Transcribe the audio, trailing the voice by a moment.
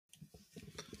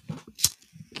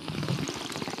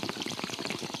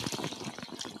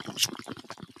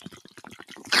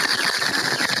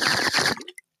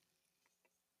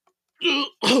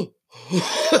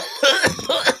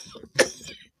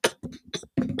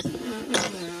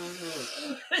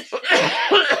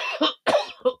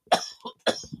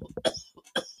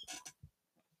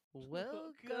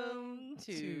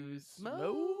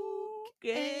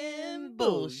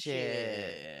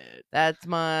bullshit. That's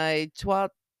my twat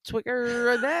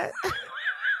twicker Annette.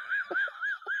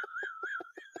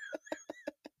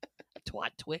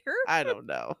 Twat twicker? I don't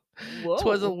know. Whoa.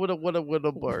 Twas a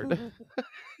woulda bird.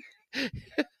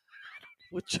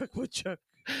 Woodchuck.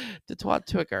 The twat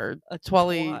twicker. A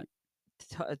Twally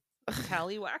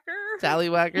tallywhacker?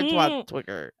 tallywhacker twat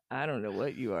twicker. I don't know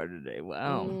what you are today.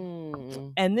 Wow.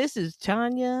 Mm. And this is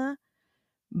Tanya,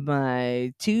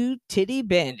 my two titty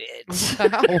bandits. Wow.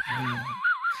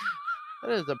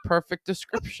 That is a perfect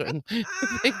description.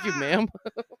 Thank you, ma'am.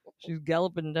 She's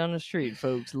galloping down the street,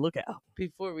 folks. Look out.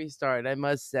 Before we start, I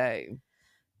must say,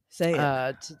 Say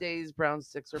it. today's brown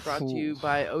sticks are brought to you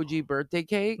by OG Birthday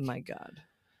Cake. My God.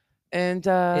 And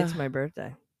It's my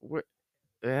birthday.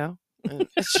 Yeah.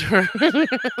 Sure.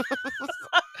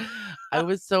 I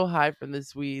was so high from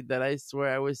this weed that I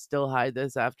swear I was still high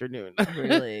this afternoon.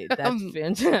 Really? That's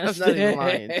fantastic. I'm not even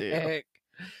lying to you.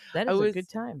 That is a good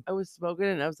time. I was smoking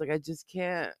and I was like, I just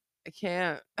can't. I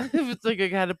can't. It's like I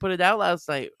had to put it out last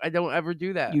night. I don't ever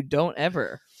do that. You don't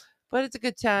ever. But it's a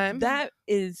good time. That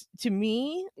is, to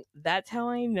me, that's how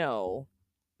I know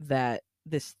that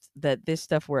this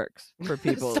stuff works for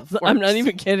people. I'm not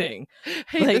even kidding.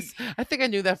 Hey, I think I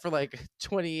knew that for like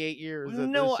 28 years.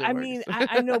 No, I mean,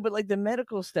 I know, but like the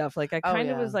medical stuff, like I kind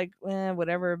of was like,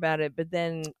 whatever about it. But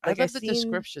then, like, I love the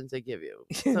descriptions they give you.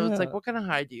 So it's like, what kind of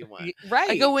high do you want?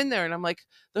 Right. I go in there and I'm like,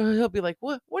 he'll be like,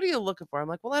 what are you looking for? I'm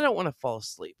like, well, I don't want to fall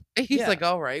asleep. He's like,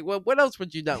 all right, well, what else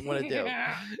would you not want to do?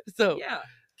 So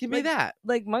give me that.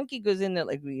 Like Monkey goes in there,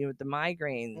 like, with the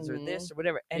migraines or this or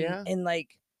whatever, and like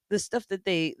the stuff that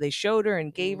they showed her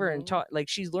and gave her and taught, like,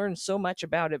 she's learned so much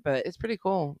about it. But it's pretty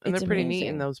cool, and they're pretty neat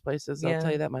in those places. I'll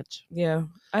tell you that much. Yeah,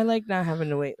 I like not having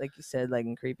to wait, like you said, like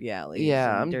in creepy alleys. Yeah,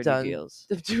 and I'm dirty done. Deals.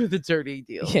 Do the dirty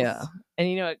deals. Yeah, and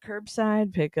you know what?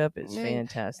 Curbside pickup is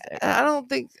fantastic. I don't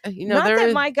think not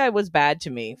that my guy was bad to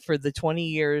me for the 20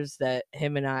 years that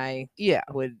him and I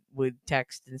would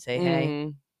text and say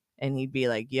hey. And he'd be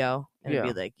like, yo. And I'd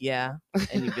be like, yeah.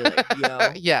 And he'd be like,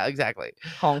 yo. Yeah, exactly.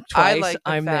 Honk twice. I like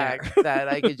the I'm fact there. that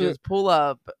I could just pull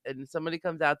up and somebody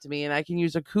comes out to me and I can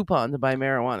use a coupon to buy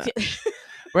marijuana.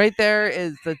 Right there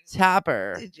is the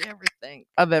tapper. Did you ever think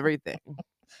of everything?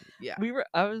 Yeah.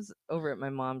 I was over at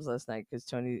my mom's last night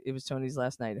because it was Tony's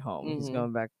last night home. He's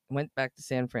went back to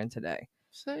San Fran today.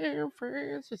 San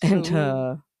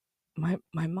Francisco. And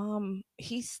my mom,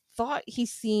 he thought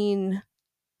he's seen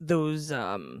those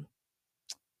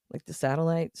like the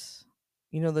satellites,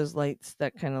 those lights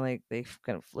that kind of like they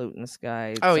kind of float in the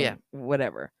sky.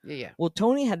 Whatever. Yeah. Well,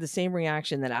 Tony had the same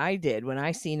reaction that I did when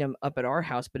I seen him up at our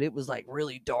house, but it was like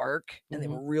really dark and they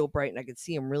were real bright and I could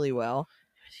see him really well.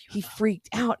 He freaked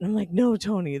out and I'm like, no,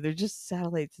 Tony, they're just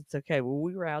satellites. It's okay. Well,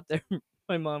 we were out there.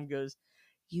 My mom goes,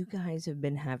 you guys have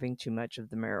been having too much of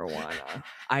the marijuana.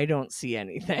 I don't see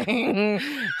anything.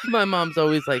 My mom's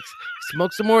always like,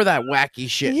 smoke some more of that wacky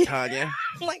shit, Tanya.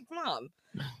 I'm like, Mom,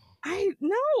 I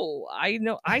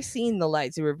know. I seen the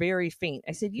lights. They were very faint.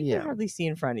 I said, you can hardly see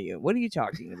in front of you. What are you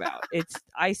talking about?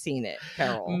 I seen it,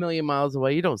 Carol. A million miles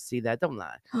away. You don't see that. Don't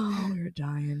lie. Oh, we were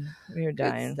dying.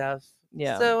 Good stuff.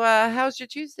 Yeah. So how's your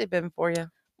Tuesday been for you?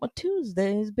 Well,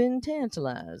 Tuesday's been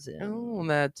tantalizing. Oh,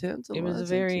 that tantalizing. It was a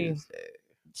very Tuesday.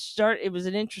 It was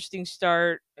an interesting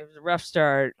start. It was a rough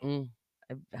start. I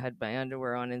had my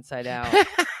underwear on inside out.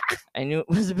 I knew it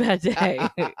was a bad day.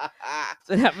 That's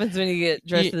what happens when you get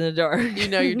dressed in the dark. You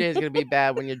know your day's going to be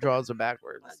bad when your drawers are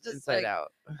backwards, inside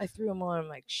out. I threw them on. I'm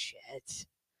like, shit.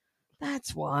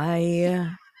 That's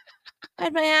why I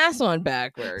had my ass on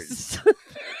backwards.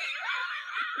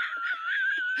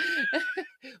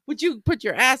 Would you put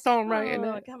your ass on right?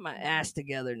 I got my ass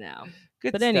together now.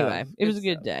 Good but anyway, it was a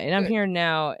good day. And I'm here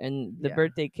now, and the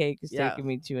birthday cake is taking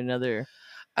me to another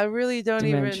I really don't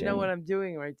dimension. even know what I'm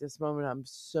doing right this moment. I'm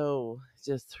so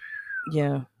just...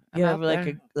 Yeah. Yeah,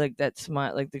 like that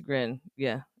smile, like the grin.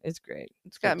 Yeah, it's great.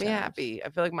 It's got me happy. I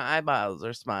feel like my eyeballs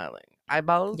are smiling.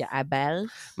 Eyeballs? Yeah,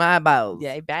 eyeballs. My eyeballs.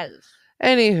 Yeah, eyeballs.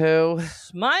 Anywho.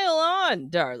 Smile on,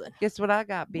 darling. Guess what I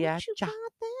got, biatch? What you got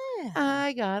there?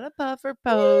 I got a puffer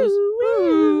post.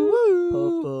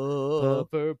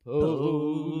 Puffer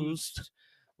post.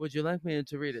 Would you like me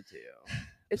to read it to you?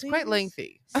 It's quite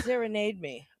lengthy. Serenade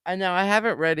me. I know. I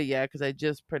haven't read it yet because I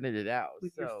just printed it out.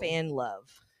 With your fan love.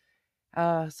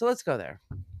 So let's go there.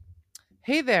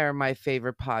 Hey there, my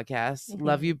favorite podcast.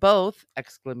 Love you both! ! Oh,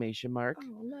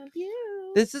 love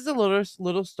you. This is a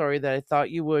little story that I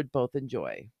thought you would both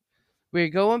enjoy. We're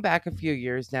going back a few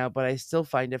years now, but I still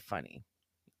find it funny.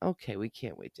 Okay, we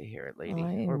can't wait to hear it, lady.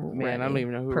 Or man, I don't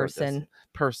even know who wrote this.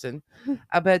 Person.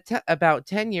 About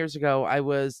 10 years ago, I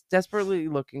was desperately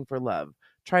looking for love.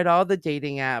 Tried all the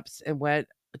dating apps and went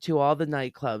to all the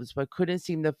nightclubs, but couldn't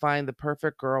seem to find the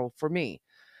perfect girl for me.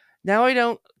 Now I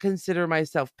don't consider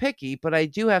myself picky, but I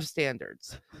do have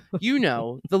standards. You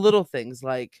know, the little things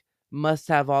like must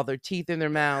have all their teeth in their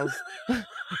mouths,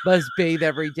 must bathe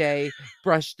every day,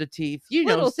 brush the teeth,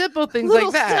 simple things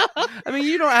like that. Stuff. I mean,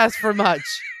 you don't ask for much.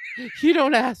 You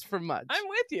don't ask for much. I'm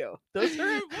with you. Those are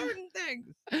important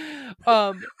things.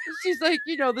 She's like,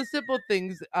 the simple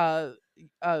things,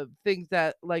 things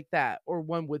that like that, or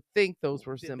one would think those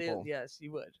were simple. Yes,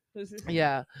 you would.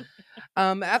 Yeah.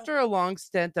 After a long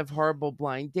stint of horrible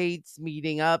blind dates,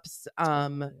 meeting ups,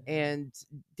 and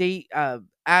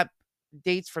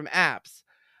dates from apps,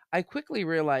 I quickly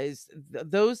realized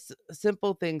those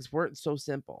simple things weren't so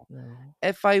simple. No.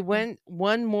 If I went on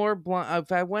one more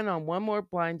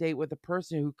blind date with a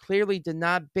person who clearly did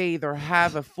not bathe or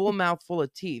have a full mouthful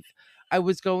of teeth, I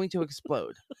was going to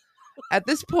explode. At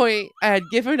this point, I had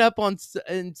given up on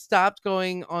and stopped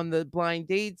going on the blind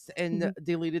dates and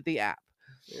deleted the app.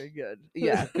 Very good.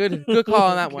 Yeah, good call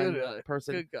on that one,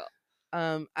 person. Good call.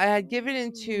 I had given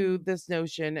into this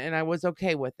notion and I was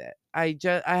okay with it. I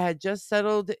had just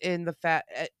settled in with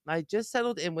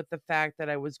the fact that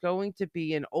I was going to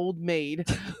be an old maid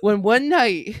when one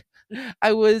night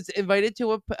I was invited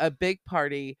to a big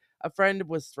party a friend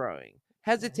was throwing.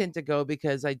 Hesitant to go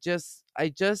because I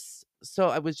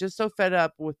was just so fed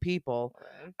up with people.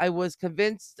 I was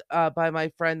convinced by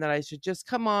my friend that I should just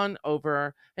come on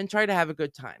over and try to have a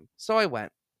good time. So I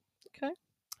went. Okay.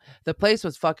 The place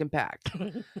was fucking packed.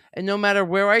 And no matter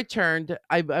where I turned,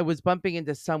 I was bumping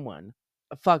into someone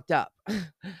fucked up.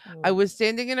 I was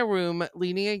standing in a room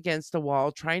leaning against a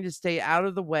wall trying to stay out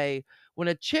of the way when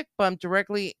a chick bumped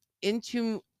directly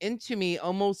into me,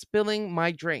 almost spilling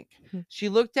my drink. She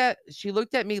looked at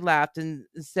me, laughed, and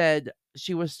said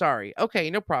she was sorry.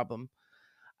 Okay, no problem.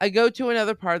 I go to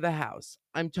another part of the house.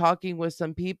 I'm talking with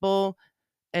some people,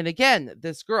 and again,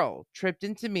 this girl tripped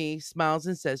into me, smiles,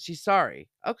 and says she's sorry.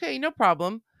 Okay, no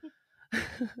problem.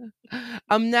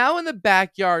 I'm now in the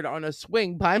backyard on a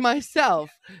swing by myself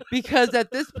because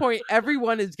at this point,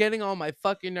 everyone is getting on my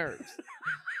fucking nerves.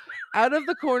 Out of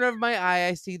the corner of my eye,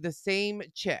 I see the same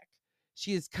chick.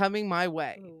 She is coming my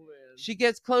way. She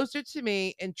gets closer to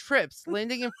me and trips,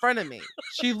 landing in front of me.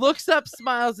 She looks up,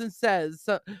 smiles, and says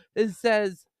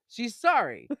she's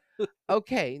sorry.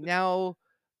 Okay, now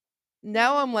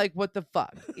I'm like, what the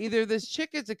fuck? Either this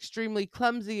chick is extremely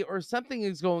clumsy or something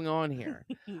is going on here.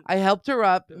 I helped her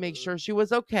up, make sure she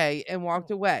was okay, and walked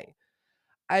away.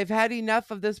 I've had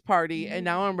enough of this party and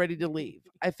now I'm ready to leave.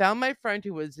 I found my friend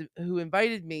who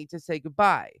invited me to say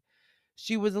goodbye.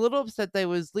 She was a little upset that I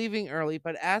was leaving early,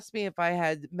 but asked me if I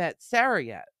had met Sarah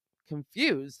yet.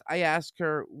 Confused, I asked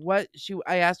her what she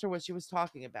was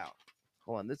talking about.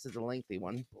 Hold on, this is a lengthy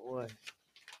one. Boy.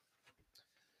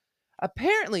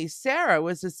 Apparently, Sarah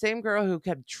was the same girl who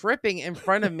kept tripping in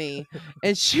front of me,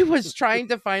 and she was trying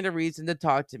to find a reason to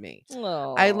talk to me.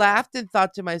 Aww. I laughed and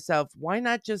thought to myself, why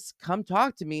not just come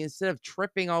talk to me instead of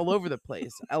tripping all over the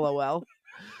place? LOL.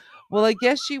 Well, I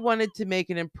guess she wanted to make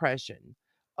an impression.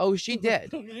 Oh, she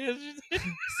did.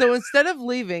 So instead of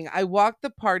leaving, I walked the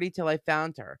party till I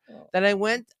found her. Then I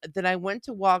went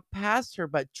to walk past her,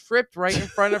 but tripped right in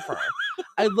front of her.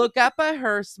 I look up at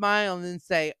her, smile, and then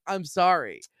say, I'm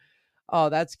sorry. Oh,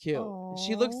 that's cute. Aww.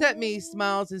 She looks at me,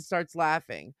 smiles, and starts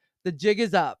laughing. The jig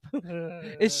is up.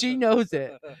 And she knows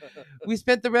it. We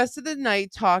spent the rest of the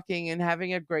night talking and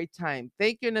having a great time.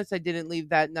 Thank goodness I didn't leave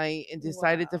that night and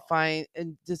decided to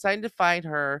find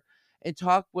her and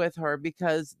talk with her,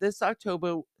 because this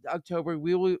October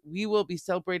we will be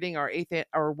celebrating our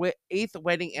eighth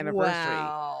wedding anniversary.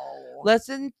 Wow.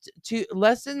 Lesson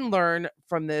learned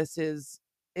from this is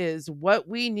what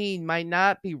we need might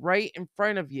not be right in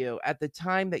front of you at the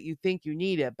time that you think you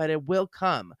need it, but it will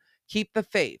come. Keep the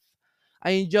faith.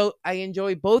 I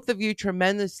enjoy both of you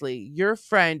tremendously. Your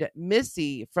friend,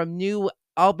 Missy from New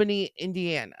Albany,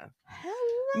 Indiana. Hello.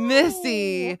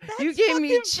 Missy, That's you gave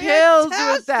me chills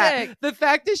fantastic. with that. The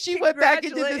fact that she went back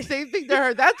and did the same thing to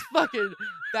her, that's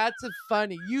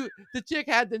funny. The chick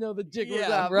had to know the jig was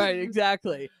up. Right,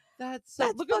 exactly. That's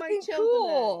look at my chills.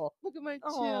 Cool. Look at my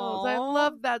chills. I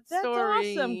love that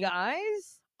story. That's awesome,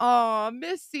 guys. Oh,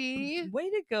 Missy. Way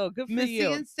to go. Good for Missy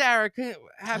you. and Sarah.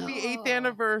 Happy 8th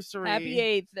anniversary. Happy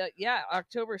 8th. Yeah,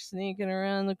 October sneaking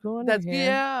around the corner.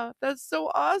 That's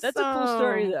so awesome. That's a cool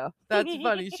story, though. That's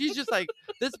funny. She's just like,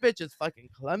 this bitch is fucking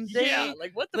clumsy. Yeah,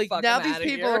 like what the fuck? Now these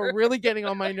people are really getting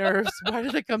on my nerves. Why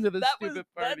did I come to this stupid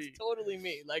party? That's totally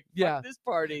me. Like, yeah, fuck this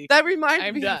party. That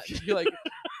reminded me. Done. You're like,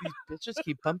 these bitches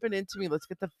keep bumping into me. Let's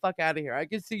get the fuck out of here. I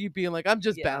can see you being like, I'm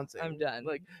just bouncing. I'm done.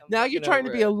 Like I'm now you're fucking trying to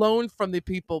over be it. alone from the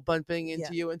people bumping into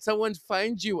Yeah. you, and someone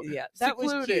finds you. Yeah, that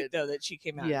was cute secluded. though that she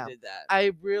came out Yeah. and did that.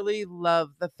 I really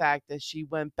love the fact that she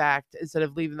went back instead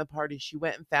of leaving the party. She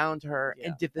went and found her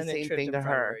and did the and then same tripped thing in to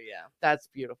front of her. Yeah, That's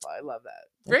beautiful. I love that.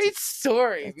 That's Great a-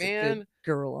 story, that's a man. good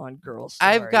girl on girl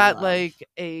story. I've got love. like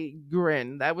a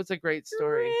grin. That was a great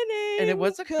story. Grinning And it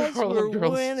was a 'cause girl we're on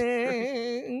girl story.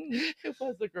 winning. It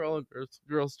was a girl on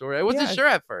girl story. I wasn't sure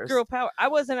at first. Girl power. I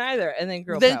wasn't either. And then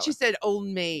girl Then power. she said old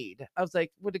maid. I was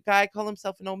like, would a guy call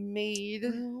himself an old maid?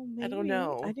 Well, I don't maybe.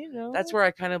 know. I didn't know. That's where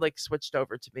I kind of like switched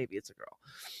over to maybe it's a girl.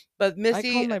 But I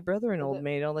Missy, call my brother an old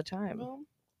maid all the time. well,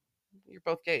 you're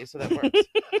both gay, so that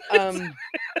works.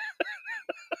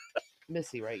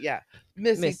 Missy, right? Yeah.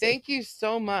 Missy, thank you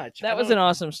so much. That was an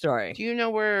awesome story. Do you know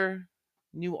where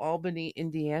New Albany,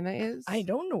 Indiana is? I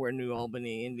don't know where New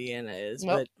Albany, Indiana is,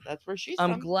 Well, but that's where she's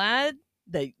I'm from. glad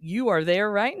that you are there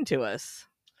writing to us.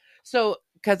 So,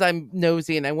 because I'm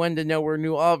nosy and I wanted to know where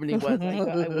New Albany was,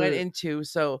 I went into.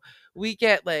 So we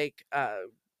get like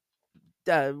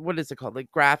what is it called, like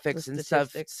graphics and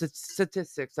stuff,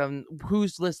 statistics on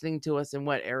who's listening to us in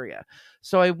what area.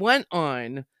 So I went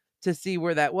on to see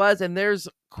where that was, and there's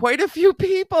quite a few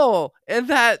people in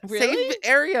that same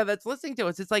area that's listening to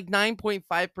us. It's like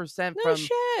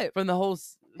 9.5% from the whole.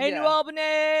 Hey, New Albany!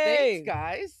 Thanks,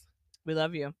 guys. We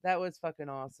love you. That was fucking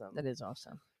awesome. That is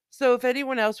awesome. So if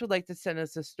anyone else would like to send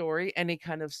us a story, any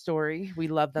kind of story, we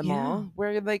love them all.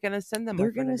 Where are they going to send them?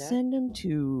 They're going to send them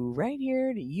to right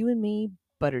here to you and me,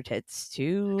 Butter Tits,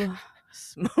 to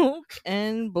Smoke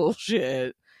and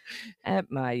Bullshit at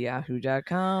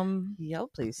myyahoo.com. Yep.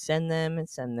 Please send them and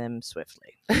send them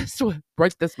swiftly.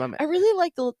 Right this moment. I really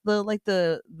like the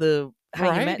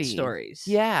how you met stories.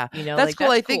 Yeah. You know, that's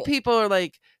cool. I think people are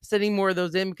like sending more of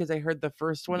those in because I heard the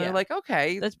first one. They're like,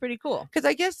 okay. That's pretty cool. Because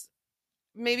I guess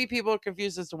maybe people are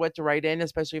confused as to what to write in,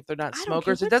 especially if they're not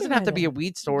smokers. It doesn't have to be a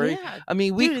weed story. Yeah. I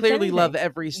mean, we clearly love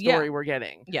every story we're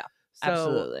getting. Yeah. So,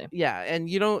 absolutely. Yeah. And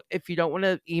if you don't want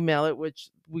to email it, which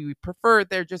we prefer it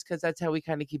there just because that's how we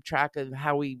kind of keep track of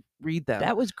how we read them.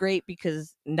 That was great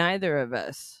because neither of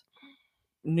us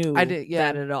knew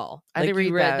that at all. I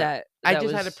didn't read that. I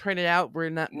just had to print it out. We're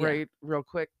not right real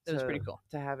quick. That was pretty cool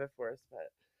to have it for us.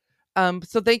 But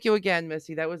so thank you again,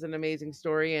 Missy. That was an amazing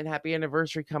story, and happy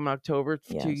anniversary come October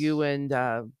to you and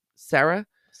Sarah.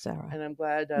 And I'm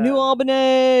glad New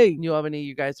Albany,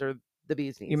 you guys are the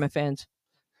bee's knees. You're my fans.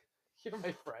 You're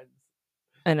my friends.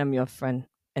 And I'm your friend,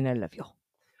 and I love you.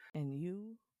 And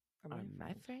you are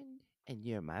my friend, and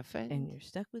you're my friend, and you're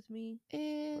stuck with me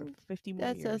and for 50 more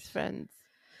years. That's us friends.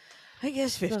 I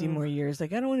guess 50 more years.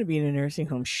 Like, I don't want to be in a nursing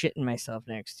home shitting myself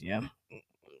next to you.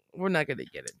 We're not going to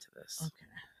get into this. Okay.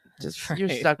 Just you're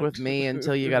stuck with me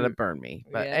until you got to burn me.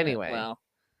 But anyway,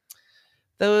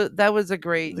 that was a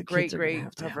great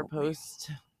puffer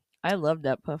post. I loved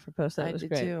that puffer post. That was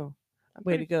great. Too.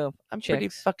 Way to go. I'm pretty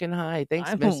fucking high.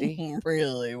 Thanks, Missy.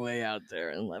 Really way out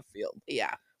there in left field.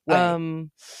 Yeah.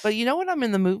 But you know what I'm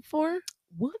in the mood for?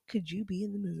 What could you be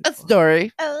in the mood for? A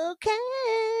story.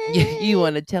 Okay. You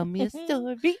want to tell me a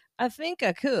story? I think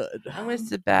I could. I'm going to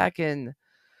sit back and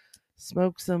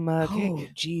smoke some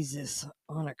Jesus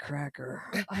on a cracker.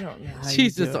 I don't know how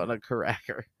Jesus on a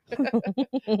cracker.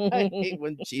 I hate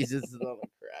when Jesus is on a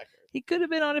cracker. He could have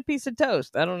been on a piece of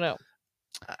toast. I don't know.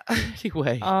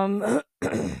 Anyway.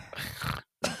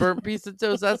 Burnt piece of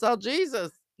toast. That's all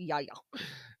Jesus. Yeah.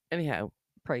 Anyhow.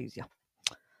 Praise you.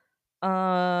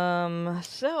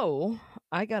 So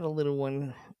I got a little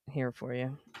one here for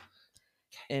you.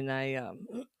 And I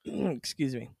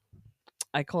excuse me.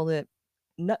 I called it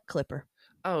Nut Clipper.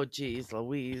 Oh geez,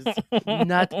 Louise.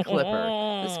 Nut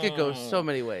Clipper. This could go so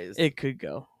many ways. It could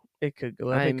go.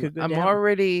 I'm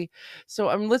already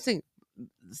I'm listening.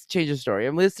 Change the story.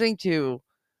 I'm listening to,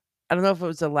 I don't know if it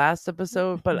was the last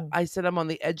episode, but I said I'm on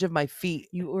the edge of my feet.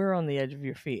 You were on the edge of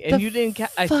your feet. And you didn't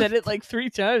I said it like 3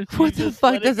 times. What the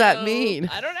fuck does that mean?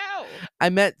 I don't know. I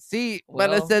meant seat, but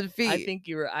I said feet. I think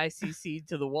you were ICC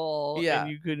to the wall and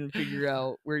you couldn't figure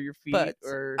out where your feet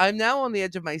were. I'm now on the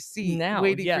edge of my seat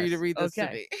waiting for you to read this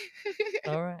to me.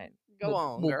 All right. Go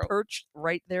on, we'll girl. Perch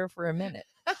right there for a minute.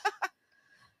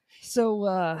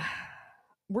 So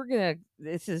we're gonna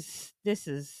this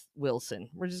is Wilson.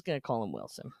 We're just gonna call him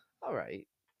Wilson. All right.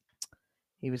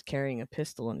 He was carrying a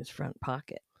pistol in his front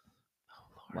pocket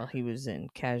while he was in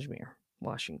Kashmir,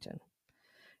 Washington.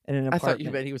 In an apartment. I thought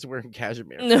you meant he was wearing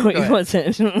cashmere. No, he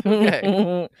wasn't.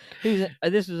 Okay.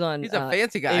 This was on He's a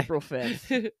fancy guy. April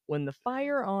 5th when the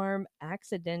firearm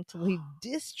accidentally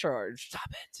discharged.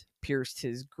 Stop it. Pierced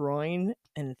his groin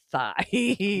and thigh.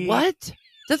 What?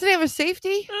 Doesn't he have a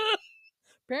safety?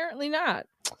 Apparently not.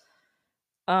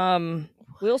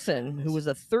 Wilson, who was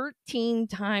a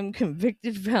 13-time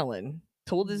convicted felon,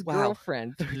 told his Wow.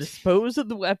 girlfriend to dispose of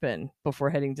the weapon before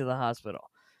heading to the hospital.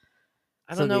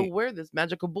 I So don't know the- where this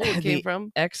magical bullet came the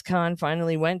from. ex-con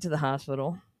finally went to the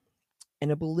hospital,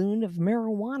 and a balloon of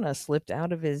marijuana slipped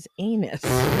out of his anus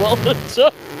while the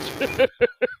judge.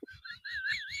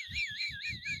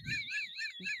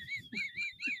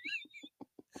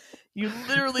 You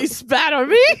literally spat on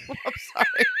me. I'm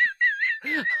sorry.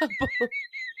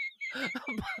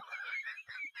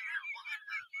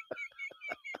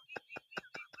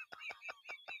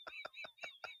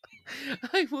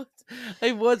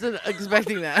 I wasn't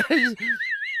expecting that.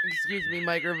 Excuse me,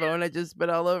 microphone. I just spit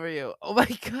all over you. Oh my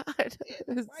god.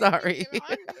 Sorry.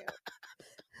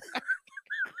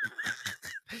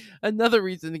 Another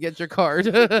reason to get your card.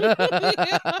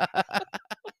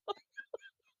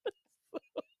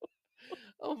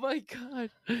 Oh my god.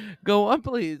 Go on,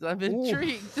 please. I'm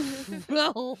intrigued.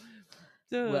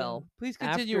 Well, please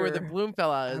continue where the after- balloon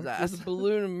fell out of his after ass. the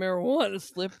balloon of marijuana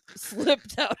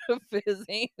slipped out of his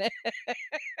anus.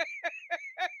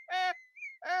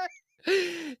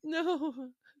 No.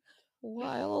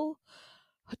 While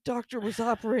a doctor was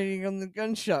operating on the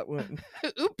gunshot wound.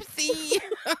 Oopsie.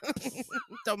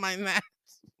 Don't mind that.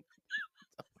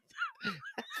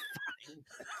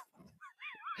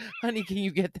 Honey, can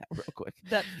you get that real quick?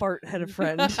 That fart had a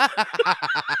friend.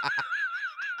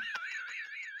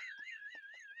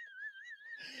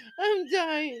 I'm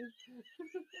dying.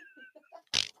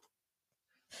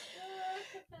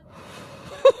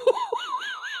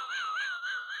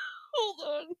 Hold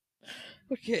on.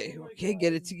 Okay,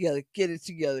 get it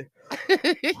together.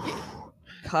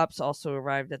 Cops also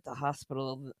arrived at the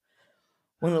hospital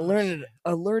when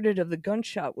alerted of the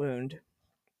gunshot wound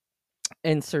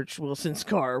and searched Wilson's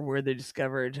car, where they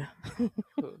discovered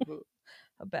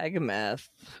a bag of meth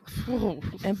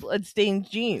and blood-stained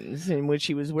jeans in which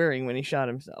he was wearing when he shot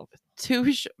himself.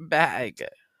 Touche bag.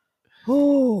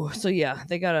 Oh, so yeah,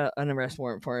 they got an arrest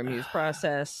warrant for him. He was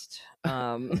processed.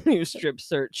 He was strip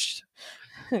searched,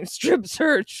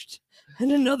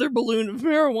 and another balloon of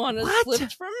marijuana What?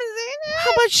 slipped from his anus.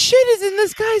 How much shit is in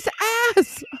this guy's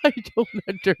ass? I don't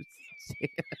understand.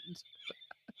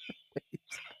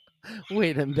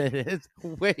 Wait a minute.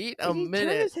 Wait a Did he turn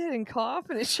minute. his head and cough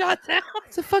and it shot down?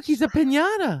 What the fuck? He's a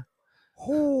pinata.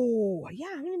 Oh, yeah.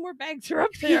 How many more bags are up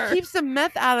He there? keeps the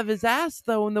meth out of his ass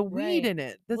though, and the weed Right. in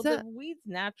it. Does Well, that? the weed's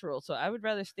natural, so I would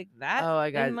rather stick that Oh, I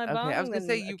got in my it. Okay, I was bung gonna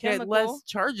say than a you get chemical. less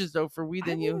charges though for weed I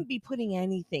than you. wouldn't be putting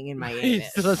anything in my So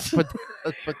anus. let's put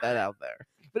that out there.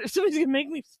 But if somebody's gonna make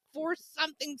me force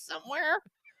something somewhere,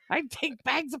 I'd take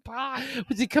bags of pot.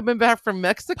 Was he coming back from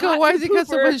Mexico? Pot Why in has the he got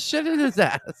so pooper. much shit in his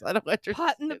ass? I don't understand.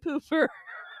 Pot in the pooper.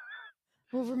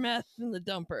 Over meth in the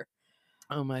dumper.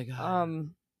 Oh my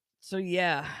god. So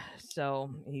yeah.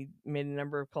 So he made a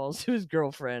number of calls to his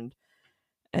girlfriend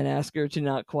and asked her to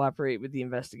not cooperate with the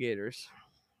investigators.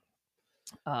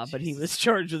 But he was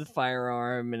charged with a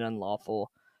firearm and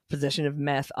unlawful possession of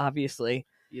meth, obviously.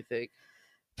 You think?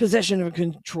 Possession of a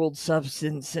controlled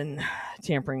substance and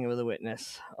tampering with a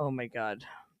witness. Oh my god.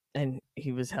 And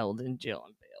he was held in jail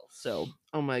on bail. So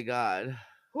Oh my god.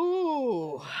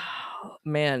 ooh,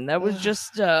 man, that was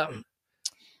just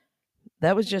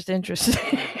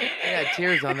interesting. I got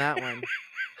tears on that one.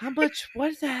 How much?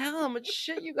 What the hell? How much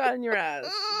shit you got in your ass?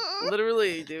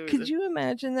 Literally, dude. Could you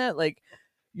imagine that? Like,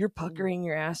 you're puckering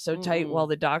your ass so tight while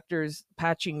the doctor's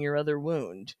patching your other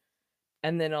wound,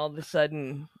 and then all of a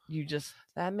sudden you just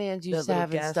That man's that used to little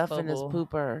having gas stuff in his bubble.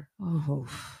 pooper. Oh.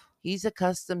 He's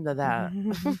accustomed to that.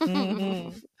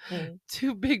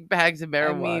 2 big bags of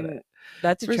marijuana. I mean,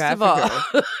 that's a First of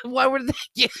trafficker. all, why would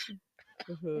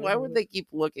they keep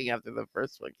looking after the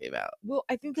first one came out? Well,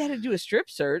 I think they had to do a strip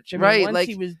search. I mean, Right, once like-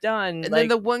 he was done, And like, then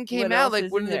the one came what out, else like, is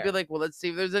in wouldn't they be there? like, well, let's see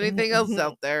if there's anything else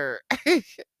out there?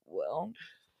 well,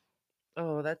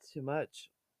 Oh, that's too much.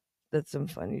 that's some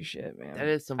funny shit, man. That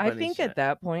is some funny I think shit. at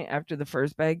that point, after the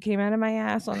first bag came out of my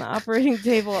ass on the operating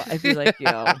table, I'd be like,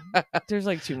 yo, there's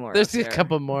like 2 more. There's up a there.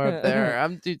 couple more up there.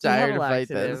 I'm too Just have tired a to fight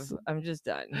laxative. this. I'm just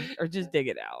done. Or just dig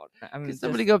it out. I'm Can just,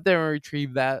 somebody go up there and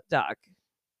retrieve that? Doc,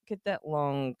 get that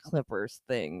long clippers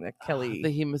thing that Kelly. The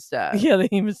hemostat. Yeah, the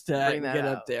hemostat. Bring that Get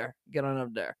out. up there. Get on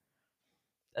up there.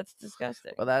 That's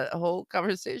disgusting. Well, that whole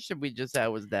conversation we just had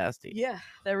was nasty. Yeah,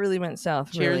 that really went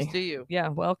south. Cheers really. to you. Yeah,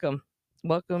 welcome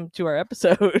to our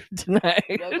episode tonight.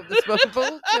 Welcome to Smoke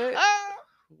Bullshit,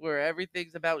 where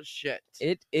everything's about shit.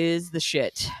 It is the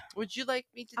shit. Would you like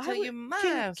me to I tell would- you my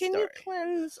Can story? you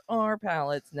cleanse our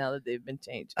palates now that they've been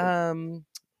tainted?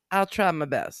 I'll try my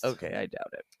best. Okay, I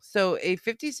doubt it. So, a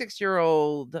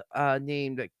 56-year-old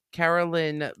named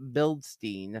Carolyn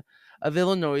Bildstein of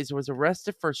Illinois was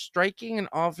arrested for striking an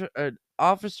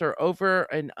officer over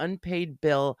an unpaid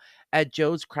bill at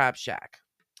Joe's Crab Shack.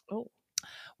 Oh.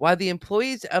 While the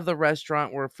employees of the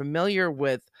restaurant were familiar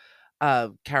with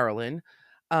Carolyn,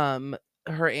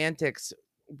 her antics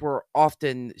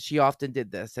she often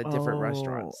did this at different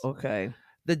restaurants. Okay.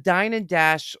 The dine and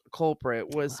dash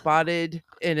culprit was spotted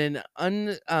in an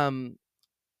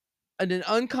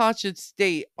unconscious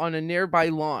state on a nearby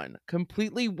lawn,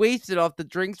 completely wasted off the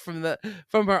drinks from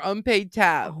her unpaid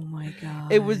tab. Oh my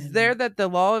god. It was there that the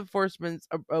law enforcement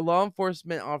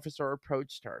officer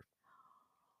approached her.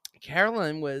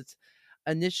 Carolyn was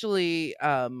initially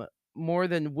more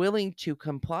than willing to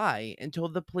comply and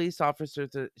told the police officers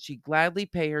that she'd gladly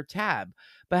pay her tab,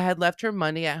 but had left her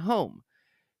money at home.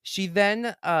 She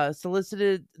then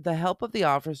solicited the help of the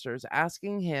officers,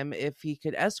 asking him if he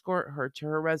could escort her to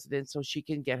her residence so she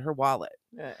can get her wallet.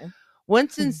 Okay.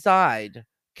 Once inside,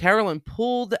 Carolyn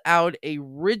pulled out a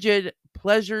rigid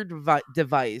pleasure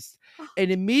device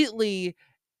and immediately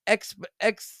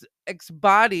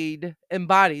embodied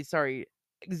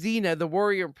Xena, the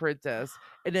warrior princess,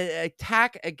 in an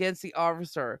attack against the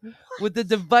officer. What? With the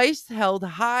device held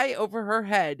high over her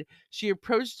head, she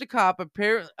approached the cop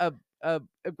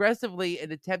aggressively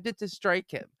and attempted to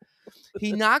strike him.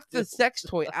 He knocked the sex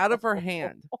toy out of her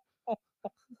hand.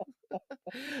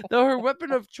 Though her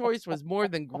weapon of choice was more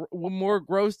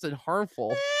gross than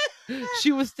harmful,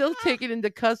 she was still taken into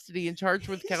custody and charged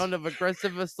with count of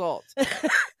aggressive assault.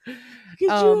 Could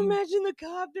you imagine the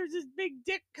cop? There's this big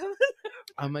dick coming.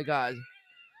 Oh my god.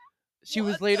 She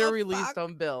was What later the released fuck?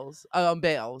 on bail.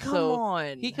 Come So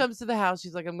on. he comes to the house.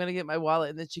 She's like, I'm gonna get my wallet,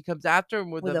 and then she comes after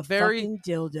him with a very fucking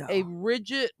dildo. a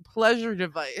rigid pleasure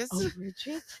device. Oh,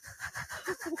 rigid?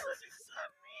 What does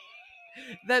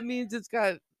That means it's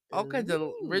got all kinds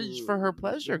of ridge for her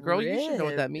pleasure. Girl, you should know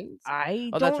what that Ribbed. means. I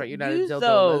Oh, don't that's right. You're not a use dildo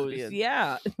those. lesbian.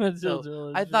 Yeah.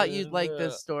 So, I thought you'd like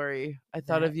this story. I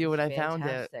thought of you when I found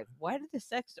it. Why did the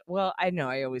sex? Well, I know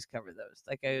I always cover those.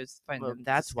 Like I always find Well, them.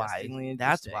 that's why. disgustingly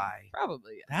That's interesting. why.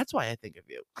 Probably. Yeah. That's why I think of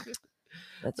you.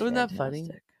 That's Wasn't that funny?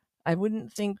 fantastic. I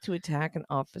wouldn't think to attack an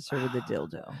officer with a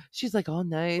dildo She's like, all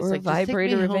nice. or a like, just take me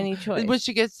vibrator of home. any choice. And when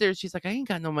she gets there, she's like, I ain't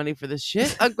got no money for this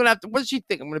shit. I'm gonna have to. What does she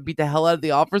think? I'm gonna beat the hell out of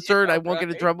the officer and I won't get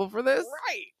in right. trouble for this?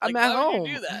 Right. I'm Like, at why would home.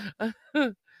 you do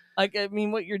that? Like, I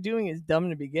mean, what you're doing is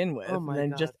dumb to begin with, Oh my and then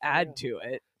God, just for add real. to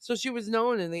it. So she was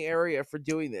known in the area for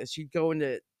doing this. She'd go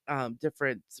into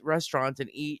different restaurants and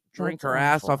eat, drink That's her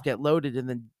ass awful. off, get loaded, and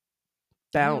then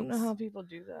I bounce. don't know how people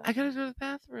do that. I gotta go to the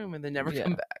bathroom and then never Yeah.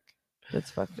 come back. That's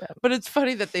fucked up. But it's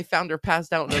funny that they found her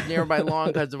passed out in a nearby lawn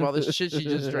because of all the shit she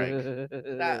just drank.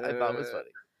 That I thought was funny.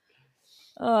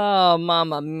 Oh,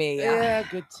 mamma mia. Yeah,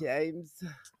 good times.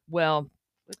 Well,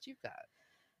 What you got?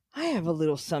 I have a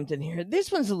little something here.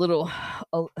 This one's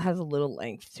has a little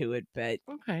length to it, but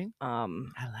Okay. I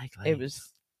like it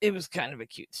was kind of a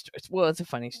cute story. Well, it's a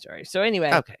funny story. So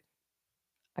anyway, Okay.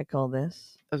 I call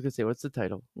this. I was gonna say, what's the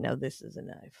title? No, this is a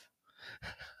knife.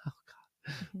 Oh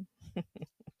God.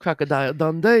 Crocodile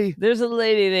Dundee. There's a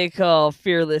lady they call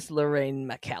Fearless Lorraine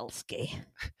Mikalski.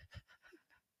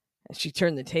 And she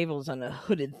turned the tables on a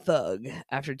hooded thug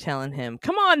after telling him,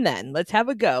 "Come on then, let's have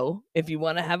a go if you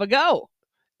want to have a go."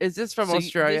 Is this from So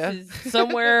Australia? This is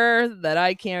somewhere that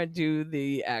I can't do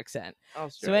the accent. So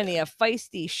Australia. a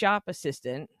feisty shop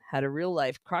assistant had a real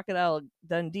life Crocodile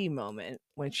Dundee moment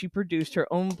when she produced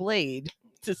her own blade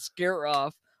to scare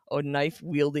off a knife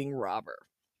wielding robber.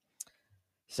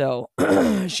 So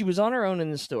she was on her own in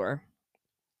the store,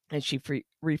 and she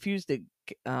refused to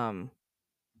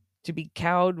be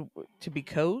cowed.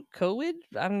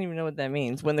 I don't even know what that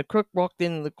means. When the crook walked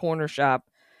into the corner shop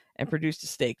and produced a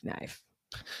steak knife.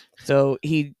 So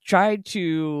he tried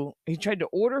to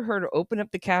order her to open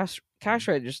up the cash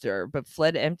register, but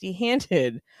fled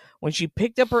empty-handed when she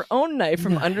picked up her own knife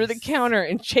from under the counter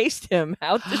and chased him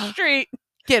out the street.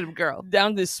 Get him, girl.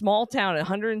 Down this small town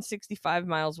 165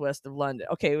 miles west of London.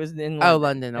 Okay, it was in London. Oh,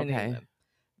 London. in Okay. England.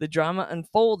 The drama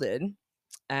unfolded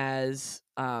as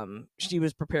she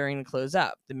was preparing to close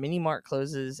up. The mini mart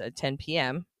closes at 10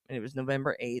 p.m. and it was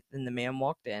November 8th, and the man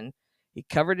walked in. He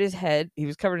covered his head. He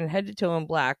was covered in head to toe in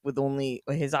black with only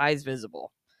his eyes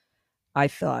visible. I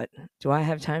thought, do I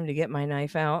have time to get my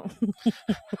knife out?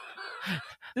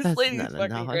 This That's lady's not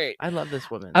fucking enough. great. I love this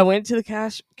woman. I went to the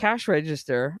cash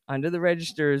register. Under the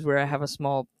register is where I have a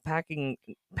small packing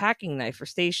knife for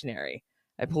stationery.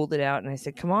 I pulled it out and I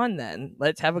said, "Come on then.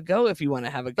 Let's have a go if you want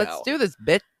to have a go." Let's do this,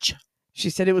 bitch. She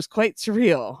said it was quite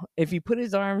surreal. If he put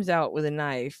his arms out with a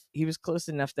knife, he was close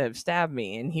enough to have stabbed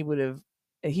me, and he would have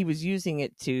he was using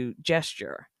it to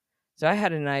gesture. So I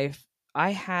had a knife.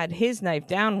 I had his knife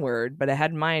downward, but I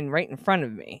had mine right in front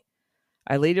of me.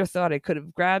 I later thought I could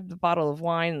have grabbed the bottle of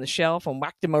wine on the shelf and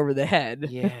whacked him over the head.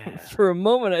 Yeah. For a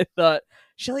moment, I thought,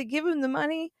 shall I give him the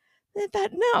money? Then I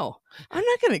thought, no, I'm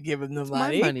not going to give him the It's my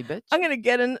money. money, bitch. I'm going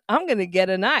to get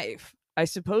a knife. I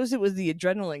suppose it was the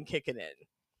adrenaline kicking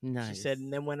in. Nice. She said,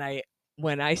 and then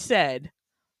when I said,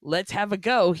 let's have a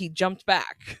go, he jumped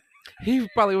back. He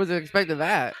probably wasn't expecting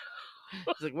that.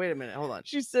 He's like, wait a minute, hold on.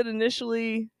 She said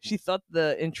initially she thought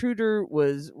the intruder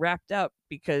was wrapped up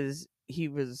because he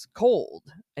was cold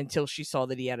until she saw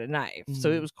that he had a knife.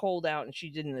 So it was cold out and she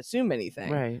didn't assume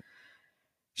anything. Right.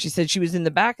 She said she was in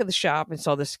the back of the shop and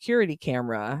saw the security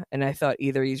camera, and I thought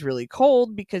either he's really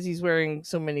cold because he's wearing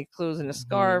so many clothes and a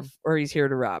scarf, or he's here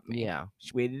to rob me. Yeah.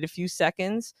 She waited a few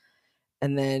seconds,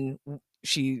 and then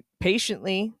she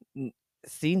patiently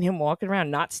seen him walking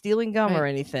around, not stealing gum or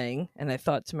anything. And I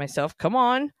thought to myself, come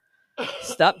on,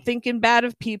 stop thinking bad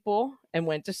of people, and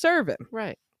went to serve him.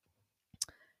 Right.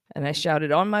 And I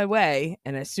shouted on my way.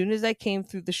 And as soon as I came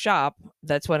through the shop,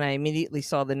 that's when I immediately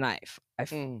saw the knife.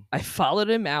 I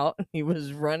followed him out. He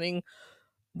was running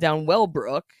down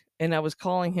Wellbrook, and I was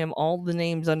calling him all the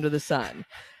names under the sun.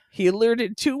 He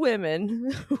alerted 2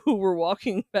 women who were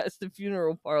walking past the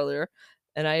funeral parlor,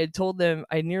 and I had told them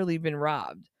I'd nearly been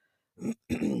robbed.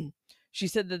 She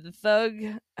said that the thug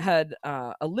had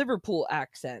a Liverpool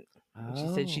accent. And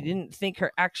she said she didn't think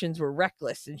her actions were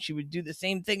reckless and she would do the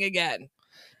same thing again.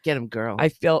 Get him, girl. I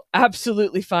felt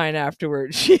absolutely fine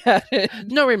afterwards. She had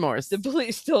no remorse. The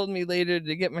police told me later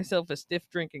to get myself a stiff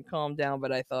drink and calm down,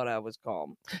 but I thought I was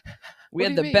calm. We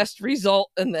had the best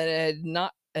result, and that had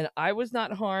not, and I was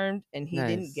not harmed, and he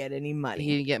didn't get any money.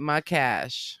 He didn't get my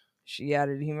cash. She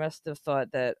added, he must have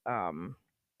thought that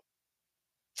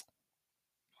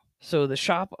so the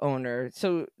shop owner,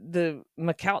 so the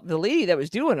lady that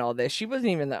was doing all this, she wasn't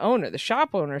even the owner. The shop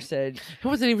owner said it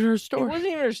wasn't even her store. It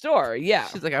wasn't even her store. Yeah.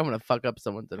 She's like, I'm gonna fuck up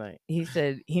someone tonight. He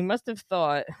said he must have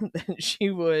thought that she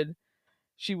would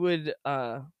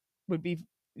be,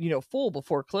 full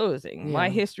before closing. Yeah. My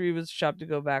history was shop to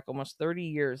go back almost 30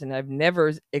 years, and I've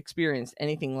never experienced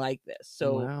anything like this.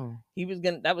 So wow.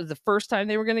 That was the first time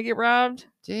they were gonna get robbed.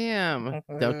 Damn.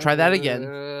 Don't try that again.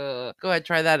 Go ahead,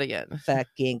 try that again.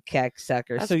 Fucking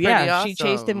cocksucker. So yeah, awesome. She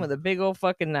chased him with a big old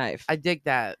fucking knife. I dig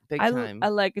that. Big time. I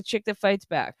like a chick that fights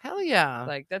back. Hell yeah.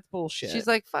 Like, that's bullshit. She's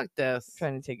like, fuck this.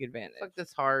 Trying to take advantage. Fuck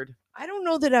this hard. I don't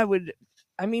know that I would.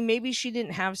 I mean, maybe she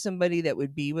didn't have somebody that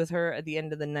would be with her at the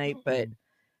end of the night, but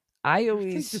I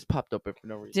always just popped open for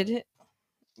no reason. Did it?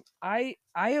 I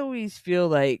always feel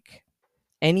like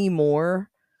anymore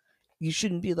you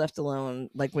shouldn't be left alone,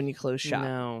 like when you close shop.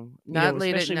 No, not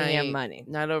late at night. When you have money.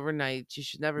 Not overnight. You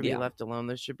should never be left alone.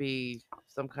 There should be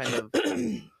some kind of.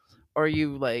 Or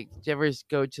you do you ever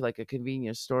go to like a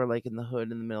convenience store like in the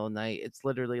hood in the middle of the night? It's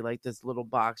literally like this little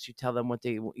box. You tell them what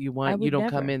you want. You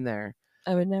don't come in there.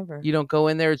 I would never. You don't go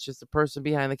in there. It's just a person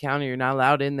behind the counter. You're not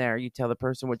allowed in there. You tell the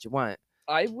person what you want.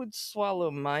 I would swallow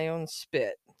my own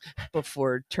spit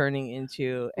before turning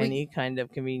into any kind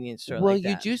of convenience store. Well, like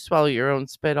that. You do swallow your own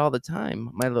spit all the time,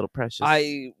 my little precious.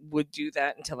 I would do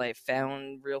that until I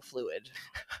found real fluid.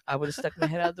 I would have stuck my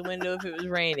head out the window if it was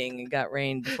raining and got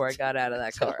rain before I got out of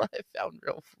that car. I found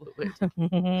real fluid.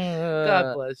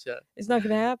 God bless you. It's not going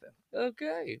to happen.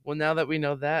 Okay. Well, now that we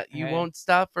know that, you won't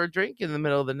stop for a drink in the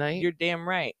middle of the night. You're damn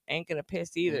right. Ain't going to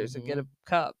piss either, so get a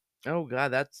cup. Oh, God,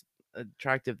 that's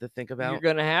attractive to think about. You're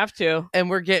gonna have to. And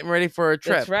we're getting ready for a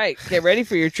trip. That's right. Get ready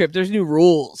for your trip. There's new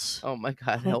rules. Oh my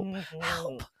God, help.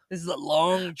 Help. This is a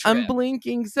long trip. I'm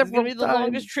blinking several times. It's gonna be the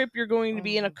longest trip you're going to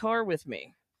be in a car with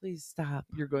me. Please stop.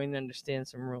 You're going to understand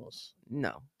some rules.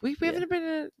 No. We haven't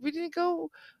been we didn't go.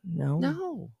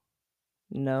 No.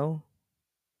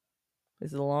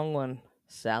 This is a long one,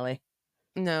 Sally.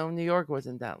 No, New York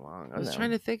wasn't that long. I was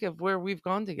trying to think of where we've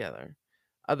gone together.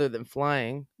 Other than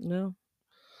flying. No.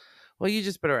 Well, you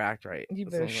just better act right. You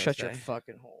better shut your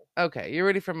fucking hole. Okay, you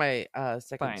ready for my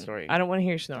second story? I don't want to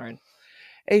hear snoring.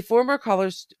 A former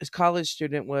college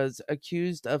student was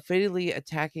accused of fatally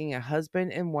attacking a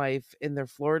husband and wife in their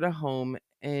Florida home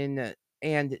and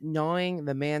gnawing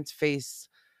the man's face.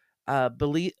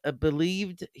 Believed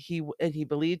he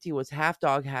was half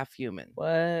dog, half human.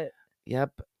 What?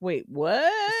 Yep. Wait,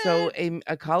 what? So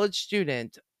a college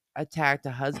student attacked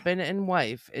a husband and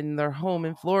wife in their home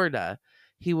in Florida.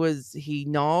 He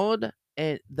gnawed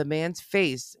at the man's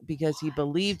face because he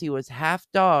believed he was half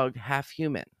dog, half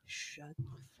human. Shut the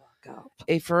fuck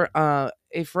up.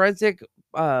 A forensic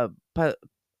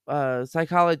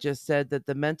psychologist said that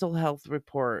the mental health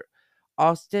report,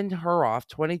 Austin Huroff,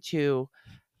 22,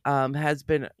 has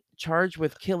been charged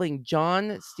with killing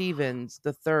John Stevens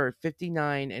III,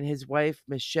 59, and his wife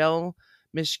Michelle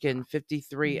Mishkin,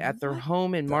 53, at their What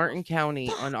home in the Martin County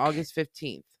on fuck? August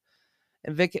 15th.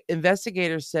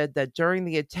 Investigators said that during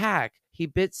the attack, he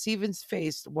bit Stevens'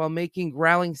 face while making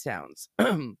growling sounds.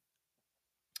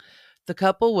 The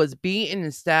couple was beaten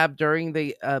and stabbed during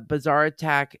the bizarre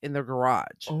attack in the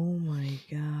garage. Oh my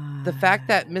god. The fact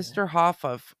that Mr.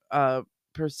 Hoffa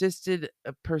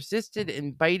persisted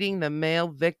in biting the male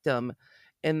victim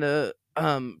in the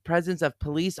presence of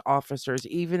police officers,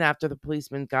 even after the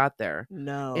policeman got there,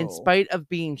 No. in spite of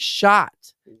being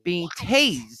shot, being What?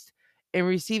 tased, and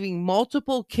receiving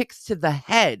multiple kicks to the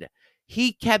head,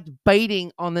 he kept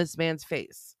biting on this man's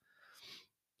face.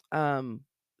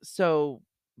 So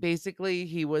basically,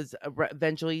 he was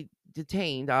eventually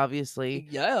detained. Obviously,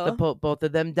 Yeah. both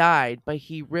of them died, but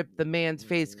he ripped the man's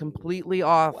face completely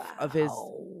off of his.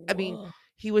 I mean, Wow.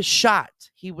 he was shot,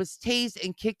 he was tased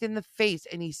and kicked in the face,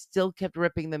 and he still kept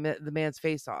ripping the man's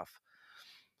face off.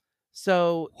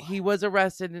 So he was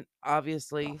arrested,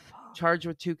 obviously, fuck? charged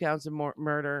with 2 counts of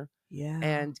murder. Yeah.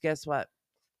 And guess what?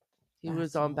 He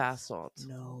was on Bath bath salt.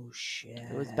 No shit.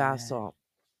 It was bath salt.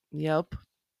 Yep.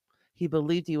 He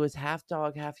believed he was half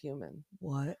dog, half human,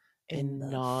 What and in the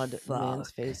gnawed the man's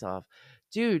fuck? face off.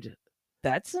 Dude,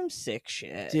 That's some sick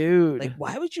shit. dude, Like,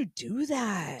 why would you do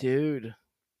that? dude.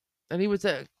 And he was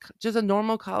just a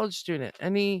normal college student.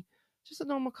 Just a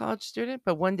normal college student,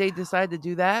 but one day decided to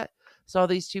do that. Saw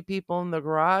these 2 people in the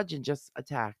garage and just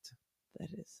attacked.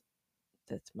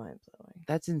 That's mind blowing.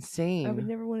 That's I would insane.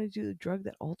 never want to do the drug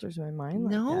that alters my mind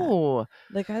like that. No.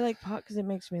 Like, I like pot because it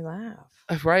makes me laugh.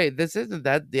 Right. This isn't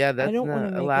that. Yeah, that's don't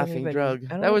wanna not a make laughing anybody's- drug. I don't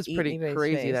That wanna was eat pretty anybody's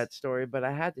crazy, face. that story, but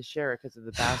I had to share it because of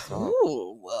the bath salt.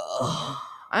 Ooh.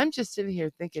 I'm just sitting here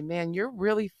thinking, man, you're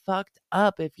really fucked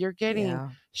up if you're getting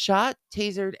Yeah. shot,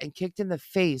 tasered, and kicked in the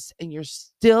face, and you're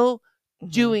still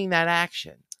Mhm. doing that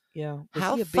action. Yeah.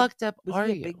 How fucked up Was are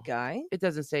he a you? big guy? It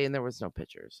doesn't say, and there was no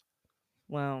pictures.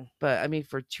 Wow. But I mean,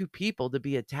 for 2 people to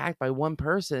be attacked by one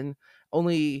person,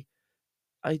 only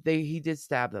he did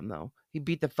stab them though. He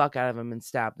beat the fuck out of him and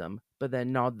stabbed them, but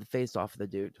then gnawed the face off of the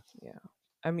dude. Yeah.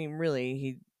 I mean, really,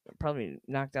 he probably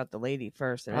knocked out the lady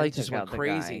first and Probably then just took went out the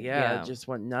crazy. guy. Yeah, just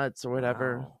went nuts or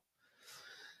whatever. Wow.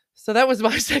 So that was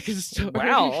my second story.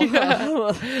 Wow.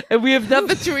 Yeah. And we have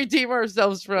nothing to redeem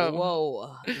ourselves from.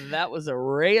 Whoa. That was a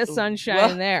ray of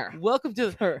sunshine there. Welcome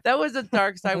to that was a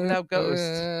dark side without ghost.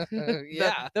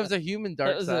 Yeah. that was a human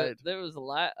dark side. There was a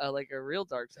lot, like a real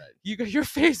dark side. Your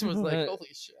face was like, holy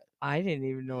shit. I didn't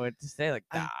even know what to say. Like,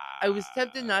 I was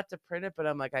tempted not to print it, but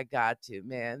I'm like, I got to,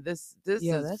 man. This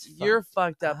Yeah, is that's you're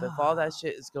fucked fucked up if all that up.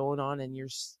 shit is going on and you're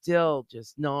still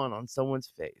just gnawing on someone's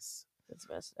face. That's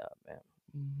messed up, man.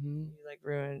 Mm-hmm. You like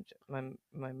ruined my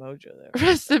mojo there.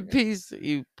 Rest in peace,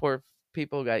 you poor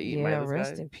people got eaten by Yeah, this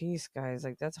rest guy. in peace, guys.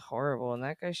 Like, that's horrible, and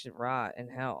that guy should rot in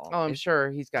hell. Oh, I'm sure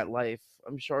he's got life.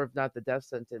 I'm sure if not the death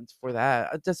sentence for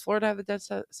that. Does Florida have the death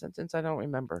sentence? I don't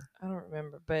remember. I don't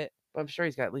remember, but I'm sure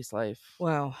he's got at least life.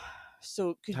 wow.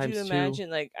 So could Times you 2. imagine?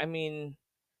 Like, I mean,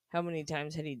 how many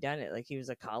times had he done it? Like, he was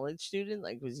a college student.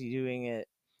 Like, was he doing it?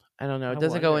 I don't know. It I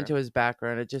doesn't go wonder. into his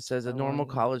background. It just says a I normal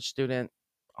wonder. college student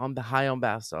on the high on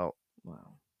bath salt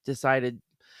Wow. decided.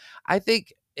 I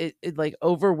think it like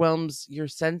overwhelms your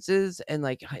senses and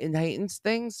like it heightens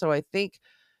things. So I think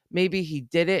maybe he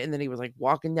did it and then he was like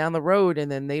walking down the road and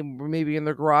then they were maybe in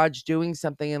the garage doing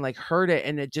something and like heard it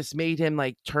and it just made him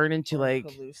like turn into like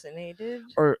hallucinated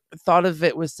or thought of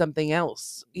it was something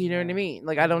else. You know what I Yeah, mean?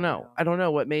 Like I I don't don't know. know. I don't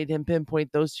know what made him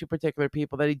pinpoint those 2 particular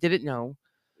people that he didn't know.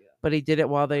 Yeah. But he did it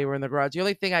while they were in the garage. The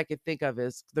only thing I could think of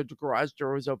is the garage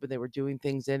door was open. They were doing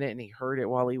things in it and he heard it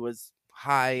while he was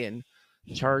high and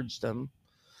charged them.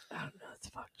 I don't know. It's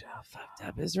fucked up. Fucked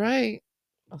up is right.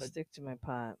 I'll But stick to my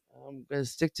pot. I'm going to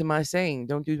stick to my saying.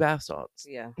 Don't do bath salts.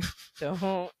 Yeah.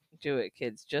 Don't do it,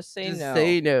 kids. Just say Just no.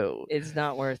 say no. It's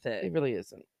not worth It it. really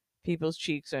isn't. People's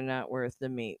cheeks are not worth the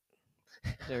meat.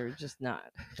 They're just not.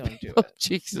 Don't do Oh, it.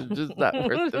 cheeks are just not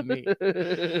worth the meat.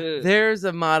 There's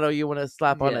a motto you want to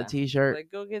slap on Yeah. a t-shirt.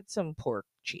 Like, go get some pork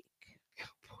cheek.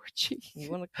 Poor cheek. You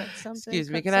want to cut something? Excuse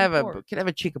me. Cut Can I have some a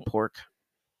pork. cheek of pork?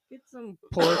 Get some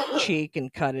pork cheek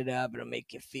and cut it up. It'll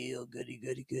make you feel goody,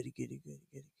 goody, goody, goody, goody,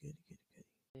 goody, goody, goody, goody.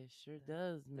 It sure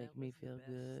does make That me was the feel best,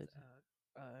 good.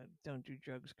 Don't do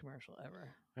drugs commercial ever.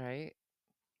 Right?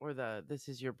 Or the this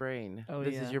is your brain. Oh,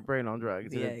 This yeah. is your brain on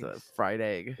drugs. The And it's a eggs. fried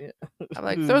egg. Yeah. I'm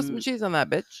like, throw some cheese on that,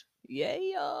 bitch. Yeah,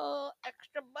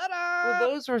 extra butter. Well,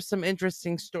 those were some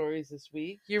interesting stories this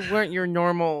week. You weren't your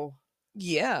normal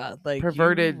yeah, like you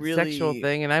perverted really, sexual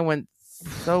thing, and I went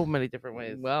so many different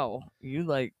ways. Wow, you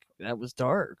like that was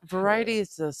dark. Variety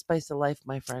is the spice of life,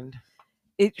 my friend.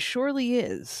 It surely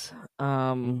is.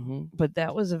 Mhm. But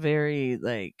that was a very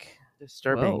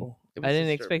Disturbing. whoa. It I was didn't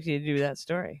disturbing. expect you to do that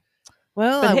story.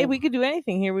 Well, But hey, we could do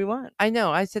anything here we want. I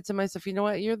know. I said to myself, you know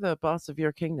what? You're the boss of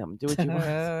your kingdom. Do what you want.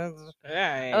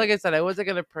 Alright. Like I said, I wasn't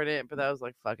gonna print it, but I was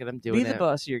like, fuck it, I'm doing Be the it.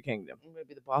 boss of your kingdom. I'm gonna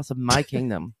be the boss of my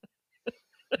kingdom.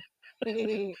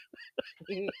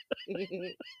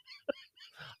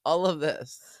 All of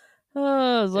this.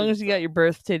 Oh, as long as you got your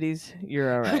birth titties,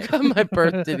 you're all I right. got my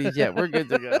birth titties yet. We're good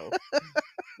to go.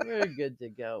 We're good to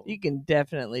go. You can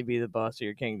definitely be the boss of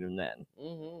your kingdom then.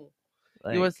 Mhm.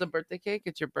 Like, You want some birthday cake?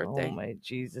 It's your birthday. oh my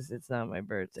Jesus, it's not my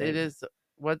birthday. It is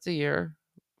once a year.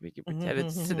 We can pretend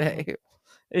it's today.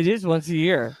 It is once a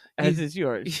year, as is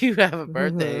yours. You have a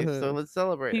birthday, so let's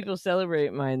celebrate. People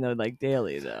celebrate mine though, like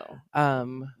daily though. It.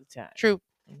 The time. True.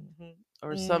 Mhm.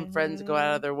 Or some friends go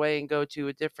out of their way and go to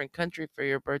a different country for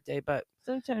your birthday, but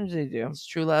Sometimes they do. it's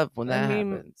true love when that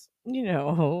mean, happens. You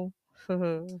know.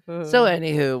 So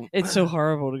anywho, it's so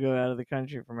horrible to go out of the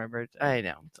country for my birthday. I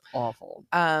know. It's awful.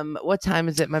 What time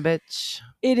is it, my bitch?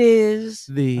 It is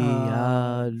The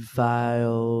Odd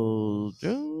Files.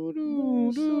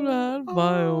 Odd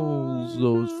Files.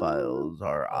 Those files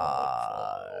are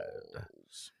odd.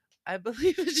 I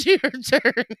believe it's your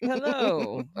turn.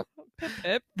 Hello. Pip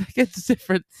pip. That gets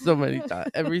different so many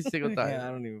times. Every single time. Yeah,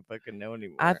 I don't even fucking know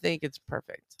anymore. I think it's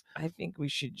perfect. I think we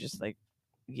should just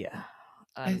yeah.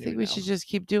 I think we should just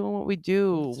keep doing what we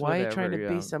do. It's Why whatever, trying to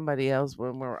be yeah. somebody else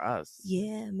when we're us?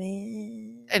 Yeah,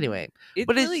 man. Anyway, It's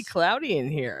but really it's cloudy in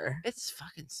here. It's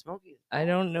fucking smoky. I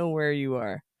don't know where you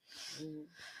are.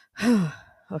 Mm.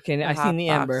 Okay, The I hot seen the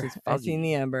box ember. is I seen foggy.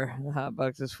 the ember. The hot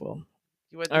box is full.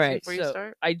 You want this All right, before you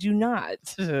start? I do not.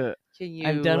 Can you?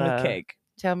 I'm done with cake.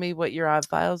 Tell me what your odd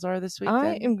files are this week.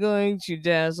 I then? am going to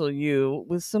dazzle you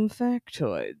with some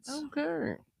factoids.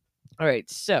 Okay. All right,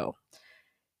 so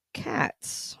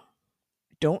cats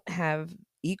don't have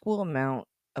equal amount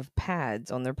of pads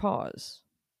on their paws.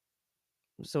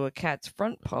 So a cat's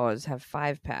front paws have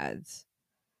 5 pads,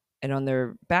 and on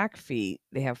their back feet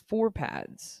they have 4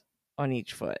 pads on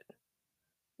each foot,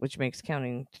 which makes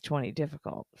counting to 20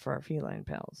 difficult for our feline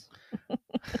pals.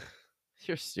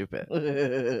 You're stupid.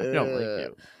 I don't like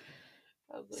you.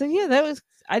 So yeah,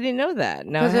 I didn't know that.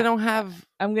 Now Because they don't have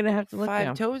I'm gonna have to look 5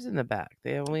 now. toes in the back.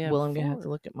 They only have. Well, I'm gonna 4. have to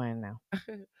look at mine now.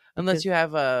 Unless because you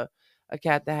have a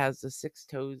cat that has the 6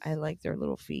 toes. I like their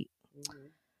little feet.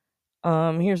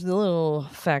 Mhm. Here's the little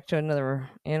factoid, another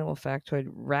animal factoid.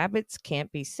 Rabbits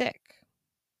can't be sick.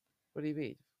 What do you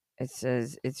mean? It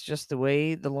says it's just the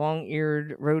way the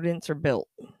long-eared rodents are built.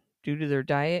 Due to their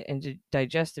diet and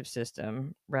digestive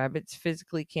system, rabbits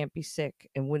physically can't be sick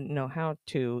and wouldn't know how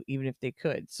to, even if they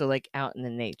could. So, like out in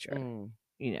the nature,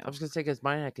 you know. I was gonna say because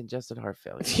mine had congested heart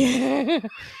failure. Yeah.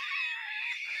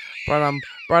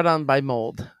 brought on by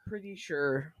mold. Pretty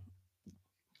sure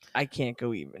I can't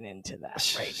go even into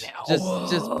that right now.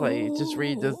 Just play. Just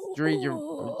read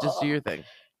your. Just do your thing.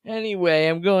 Anyway,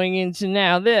 I'm going into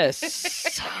now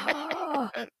this.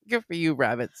 Good for you,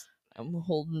 rabbits. I'm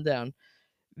holding down.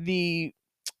 The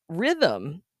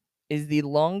rhythm is the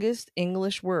longest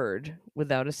English word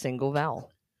without a single vowel.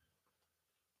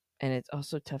 And it's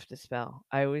also tough to spell.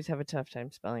 I always have a tough time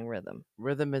spelling rhythm.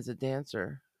 Rhythm is a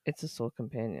dancer. It's a soul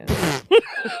companion.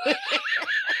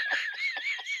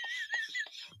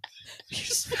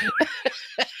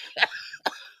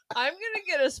 I'm gonna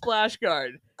get a splash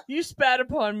guard. You spat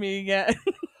upon me again.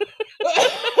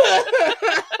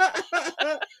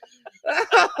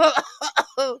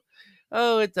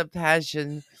 Oh, it's a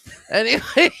passion. Anyway.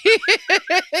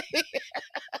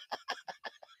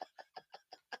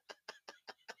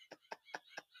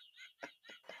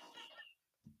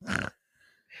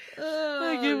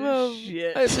 I give up.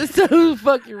 Shit. I'm just so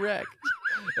fucking wrecked.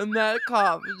 And that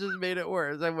cough just made it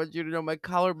worse. I want you to know my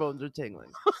collarbones are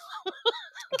tingling.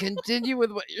 Continue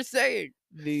with what you're saying.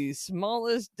 The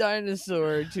smallest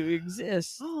dinosaur to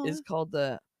exist is called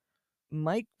the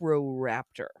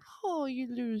Microraptor. Oh, you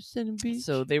little centipede.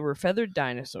 So they were feathered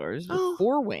dinosaurs with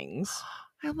 4 wings.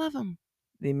 I love them.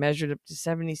 They measured up to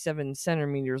 77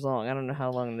 centimeters long. I don't know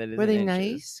how long that is. Were they in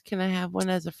inches. nice? Can I have one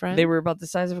as a friend? They were about the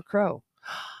size of a crow.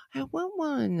 I want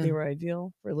one. They were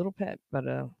ideal for a little pet, but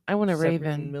I want a 7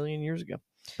 raven. million years ago.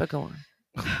 But go on.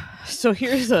 So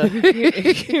here's an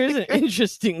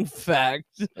interesting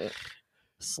fact.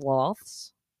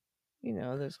 Sloths, you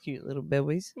know, those cute little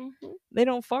babies, they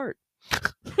don't fart.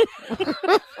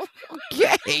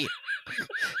 Yay!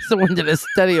 Someone did a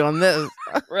study on this.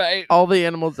 Right. All the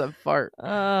animals that fart.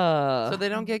 So they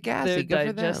don't get gassy. Their Good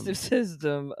for them. digestive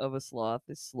system of a sloth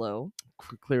is slow.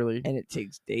 Clearly. And it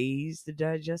takes days to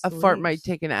digest. A fart might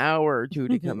take an hour or 2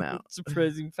 to come out.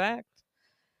 Surprising fact.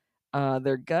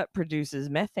 Their gut produces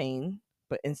methane,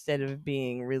 but instead of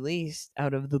being released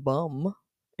out of the bum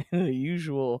in the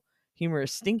usual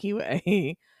humorous stinky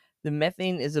way, the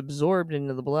methane is absorbed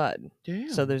into the blood. So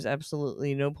Damn. there's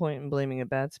absolutely no point in blaming a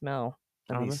bad smell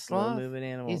of I'm a these slow sloth. moving He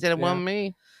animals. said it Yeah. wasn't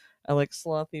me. I like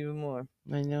sloth even more.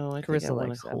 I know. I think I Carissa want a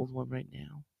likes them. cold one right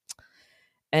now.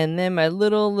 And then my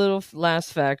little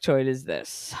last factoid is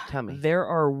this. Tell me. There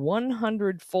are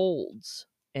 100 folds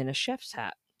in a chef's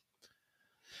hat.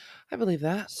 I believe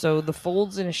that. So the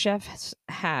folds in a chef's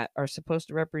hat are supposed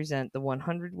to represent the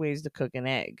 100 ways to cook an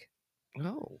egg.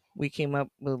 Oh. We came up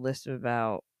with a list of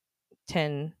about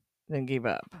 10, then gave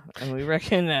up. And we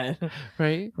reckon that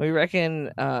Right?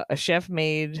 a chef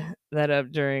made that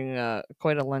up during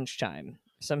quite a lunchtime.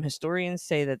 Some historians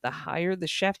say that the higher the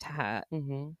chef hat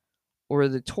Mm-hmm. or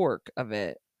the torque of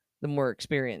it, the more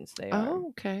experienced they are. Oh,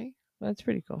 okay. That's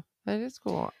pretty cool. That is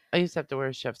cool. I used to have to wear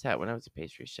a chef's hat when I was a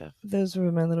pastry chef. Those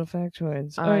were my little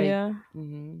factoids. Oh, I yeah?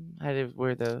 I had to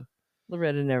wear the...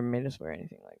 Loretta never made us wear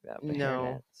anything like that. But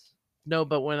No. hairnets. No,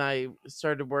 but when I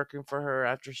started working for her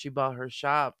after she bought her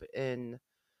shop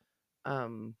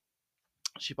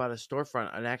she bought a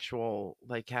storefront, an actual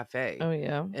like cafe Oh,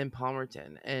 yeah? in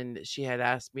Palmerton, and she had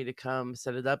asked me to come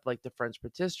set it up like the French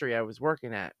patisserie I was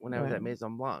working at when I was at Right.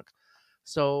 Maison Blanc.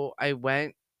 So I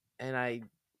went and I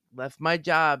left my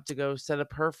job to go set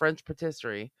up her French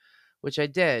patisserie, which I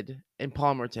did in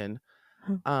Palmerton.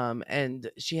 And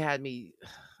she had me...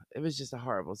 It was just a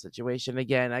horrible situation.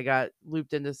 Again, I got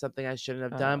looped into something I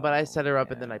shouldn't have done, but I set her up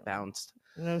and then I bounced.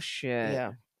 No shit.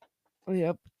 Yeah.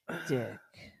 Yep. Dick.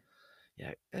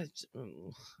 Yeah.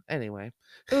 Anyway,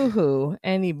 Ooh,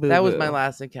 any boo. that was my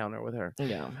last encounter with her.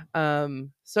 Yeah.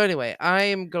 So anyway, I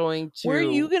am going to... Where are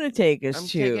you gonna take us I'm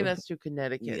to? taking us to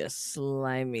Connecticut. You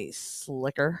slimy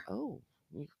slicker. Oh,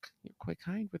 you're quite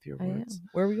kind with your I am. words.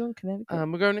 Where are we going? Connecticut.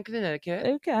 We're going to Connecticut.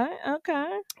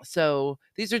 Okay. So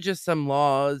these are just some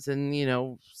laws and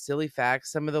silly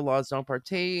facts. Some of the laws don't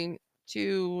pertain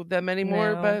to them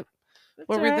anymore, No. but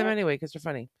we'll That's read them alright. anyway because they're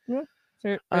funny. Rich.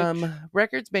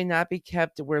 Records may not be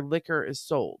kept where liquor is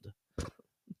sold.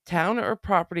 Town or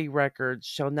property records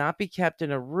shall not be kept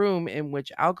in a room in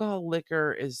which alcohol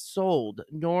liquor is sold,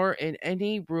 nor in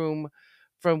any room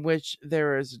from which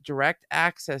there is direct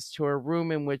access to a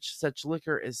room in which such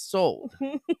liquor is sold.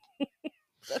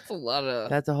 That's a lot of.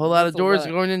 That's a whole lot of doors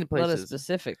going into A lot of places.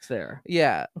 specifics there.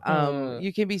 Yeah.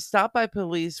 You can be stopped by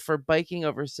police for biking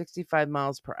over 65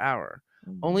 miles per hour.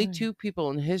 Oh Only my. 2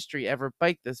 people in history ever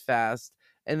biked this fast,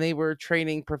 and they were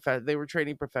training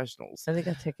professionals. And they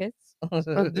got tickets.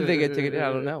 Did they get tickets?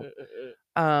 I don't know.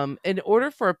 In order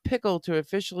for a pickle to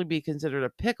officially be considered a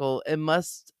pickle, it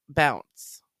must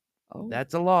bounce. Oh.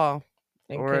 That's a law.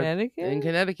 In Or Connecticut? In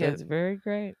Connecticut. That's very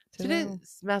great. Didn't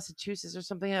Massachusetts or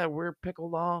something have a weird pickle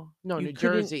law? No, You New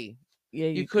couldn't- Jersey. Yeah,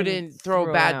 You couldn't throw a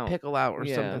it bad out. pickle out or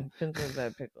Yeah, something. couldn't throw a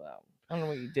bad pickle out. I don't know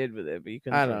what you did with it, but you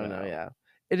couldn't I throw don't it know, out. yeah.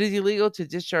 It is illegal to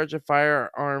discharge a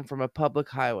firearm from a public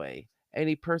highway.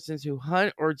 Any persons who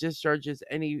hunt or discharges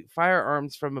any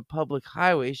firearms from a public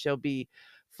highway shall be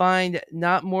fined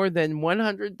not more than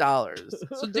 $100.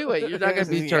 So do it. You're not going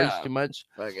to be charged Yeah. too much.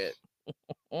 Fuck it.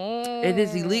 It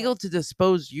is illegal to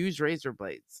dispose used razor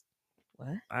blades. What?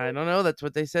 I don't know. That's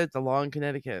what they said. It's a law in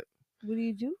Connecticut. What do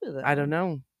you do with it? I don't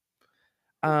know.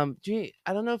 I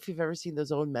don't know if you've ever seen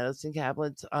those old medicine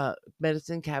cabinets.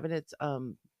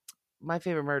 My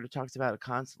Favorite Murder talks about it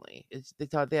constantly.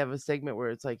 They have a segment where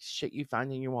it's like shit you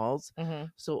find in your walls. Mm-hmm.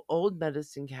 So old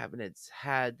medicine cabinets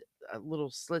had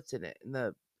little slits in it in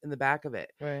the back of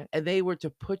it, Right. and they were to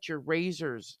put your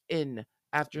razors in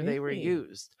after they were Really?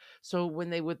 used. So when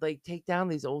they would like take down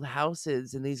these old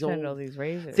houses and these Find all old, these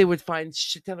razors. they would find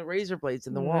shit ton of razor blades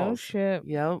in the No walls. shit.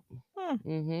 Yep. Huh.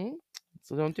 Mm-hmm.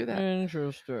 So don't do that.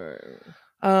 Interesting.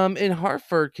 In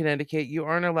Hartford, Connecticut, you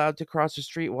aren't allowed to cross the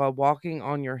street while walking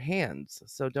on your hands.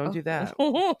 So don't do that.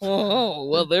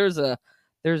 Well, there's a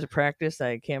practice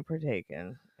I can't partake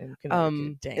in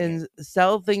Connecticut. Dang In it.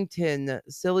 Sellington,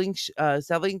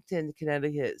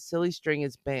 Connecticut, silly string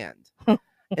is banned.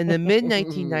 In the mid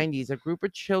 1990s, a group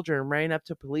of children ran up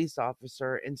to a police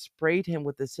officer and sprayed him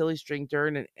with the silly string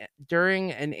during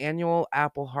an annual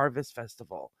apple harvest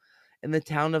festival in the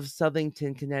town of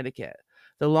Southington, Connecticut.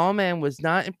 The lawman was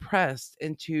not impressed,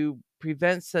 and to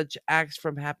prevent such acts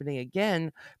from happening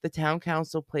again, the town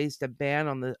council placed a ban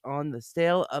on the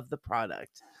sale of the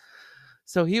product.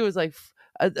 So he was like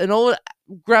an old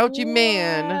grouchy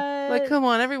man. Like, What? come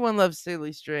on, everyone loves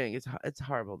silly string. It's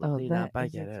horrible to Oh, clean that up. I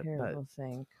is get a it, terrible but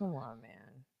thing. Come on,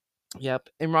 man. yep.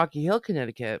 In Rocky Hill,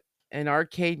 Connecticut, an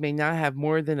arcade may not have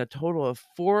more than a total of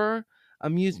 4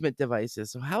 amusement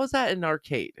devices. So how is that an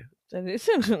arcade? That is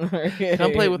an arcade.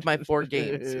 Come play with my 4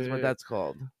 games is what that's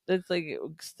called. That's like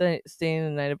staying the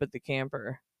night up at the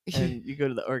camper, and you go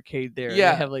to the arcade there, and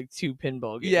Yeah. they have like 2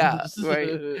 pinball games. Yeah,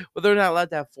 right. Well, they're not allowed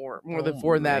to have more than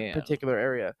 4 in that man. particular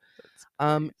area.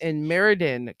 That's In crazy.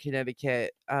 Meriden,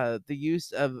 Connecticut, the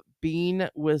use of bean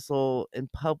whistle in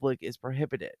public is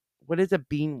prohibited. What is a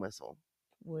bean whistle?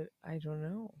 What? I don't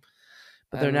know.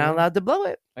 But I they're don't not know. allowed to blow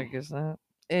it. I guess not.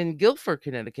 In Guilford,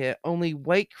 Connecticut, only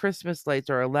white Christmas lights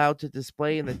are allowed to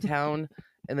display in the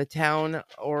town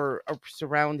or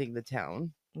surrounding the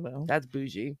town. Well, That's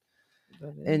bougie.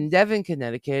 that In is. Devon,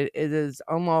 Connecticut, it is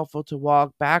unlawful to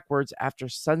walk backwards after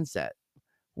sunset.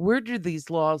 Where do these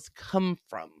laws come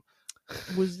from?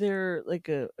 Was there like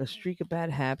a streak of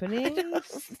bad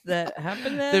happenings that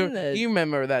happened then? You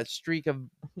remember that streak of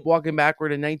walking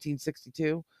backward in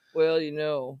 1962? Well, you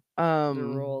know, there were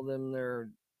Um, all them there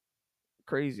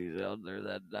crazies out there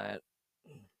that night.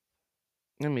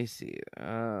 let me see.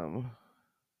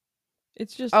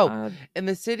 It's just Oh, odd. in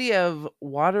the city of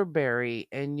Waterbury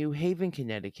in New Haven,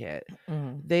 Connecticut,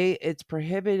 it's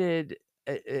prohibited.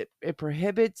 It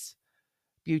prohibits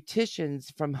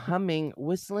beauticians from humming,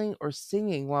 whistling, or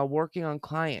singing while working on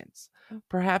clients.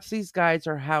 Perhaps these guides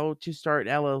are how to start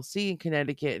an LLC in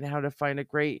Connecticut and how to find a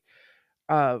great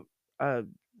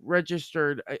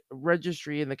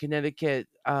registry in the Connecticut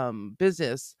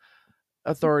business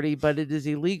authority, but it is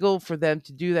illegal for them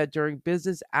to do that during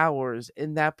business hours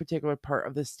in that particular part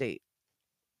of the state.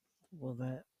 Well,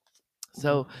 that.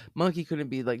 So Monkey couldn't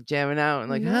be like jamming out and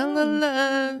like,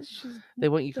 No, they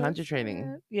want you that's concentrating.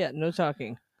 sad. Yeah, no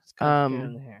talking. Just concentrate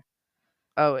on the hair.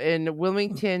 Oh, in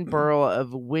Wilmington Borough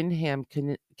of Windham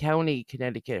County,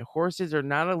 Connecticut, horses are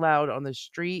not allowed on the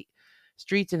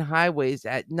streets and highways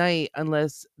at night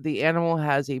unless the animal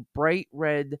has a bright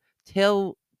red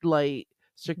tail light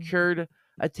secured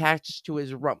attached to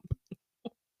his rump.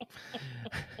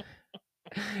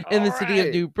 In the city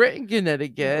of New Britain,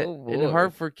 Connecticut, in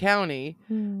Hartford County,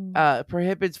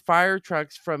 prohibits fire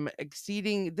trucks from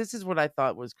exceeding. This is what I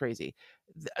thought was crazy.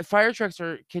 Fire trucks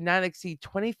cannot exceed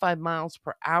 25 miles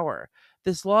per hour.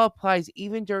 This law applies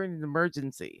even during an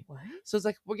emergency. What? So it's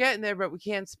like, we're getting there, but we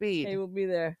can't speed. Hey, we'll be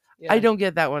there. Yeah. I don't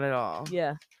get that one at all.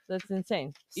 Yeah, that's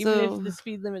insane. Even if the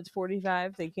speed limit's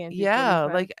 45, they can't do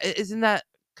 25? Like, isn't that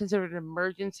considered an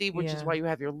emergency, which is why you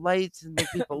have your lights and make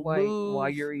people move while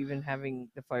you're even having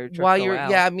the fire truck while go you're out.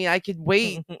 Yeah, I mean, I could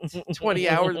wait 20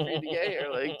 hours for you to get here,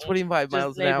 like 25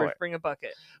 miles an hour. Bring a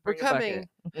bucket. We're coming.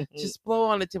 Just blow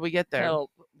on it till we get there. Help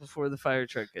before the fire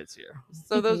truck gets here.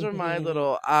 So those are my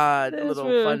little odd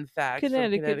fun facts.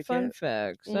 Connecticut fun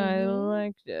facts. I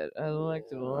liked it. I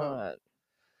liked it a lot.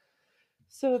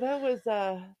 So that was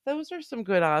those are some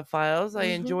good odd files. I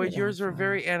enjoyed yours. Were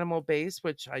very animal based,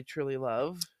 which I truly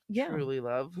love. Yeah. Truly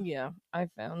love. Yeah. I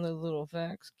found those little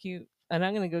facts cute. And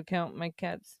I'm gonna go count my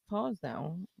cat's paws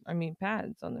now. I mean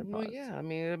pads on their paws. Well, yeah, I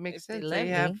mean it makes sense. They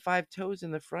have 5 toes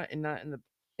in the front and not in the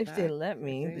if back, they let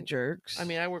me, the jerks. I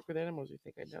mean, I work with animals. You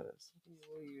think I know this?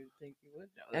 Well, you think you would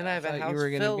know that. And I have a house. You were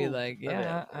gonna be filled like, of yeah,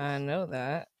 animals. I know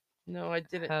that. No, I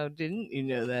didn't. How didn't you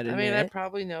know that? I mean, I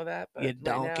probably know that, but you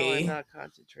donkey. right now I'm not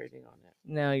concentrating on it.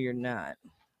 No, you're not.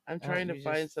 I'm trying to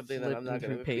find something that I'm not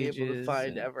going to be able to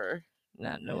find ever.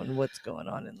 Not knowing what's going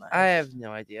on in life. I have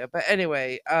no idea. But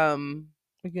anyway, you're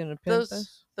gonna pimp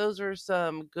us? Those were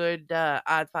some good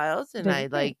odd files, and I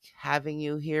like having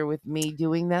you here with me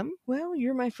doing them. Well,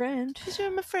 you're my friend. You're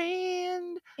my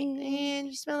friend, and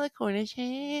you smell like Cornish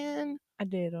hen. I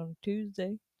did on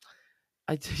Tuesday.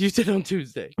 You did on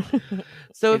Tuesday.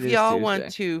 So if y'all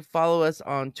want to follow us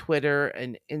on Twitter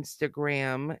and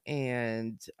Instagram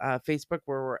and Facebook,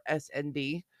 where we're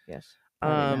SNB. Yes.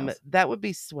 That would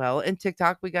be swell. And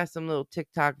TikTok, we got some little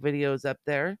TikTok videos up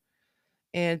there.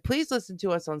 And please listen to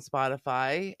us on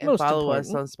Spotify and follow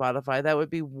us on Spotify. That would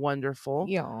be wonderful.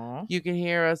 Yeah. You can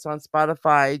hear us on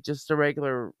Spotify, just a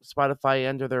regular Spotify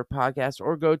under their podcast,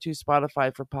 or go to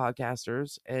Spotify for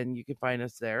podcasters and you can find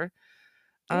us there.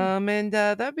 And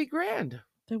that'd be grand.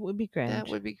 That would be grand. That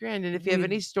would be grand. And if you have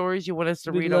any stories you want us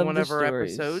to read on one of our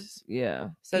episodes,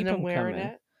 send them where and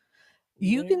at.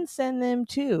 You can send them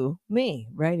to me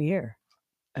right here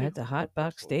at the Hot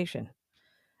Box Station.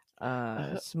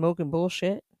 Smoking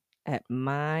bullshit at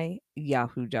myyahoo.com.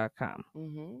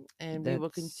 And we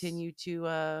will continue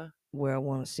to where I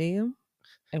want to see them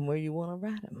and where you want to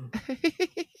write them.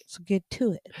 So get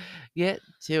to it. Get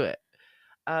to it.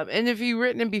 And if you've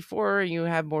written them before and you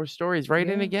have more stories, write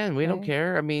in again. We don't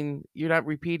care. I mean, you're not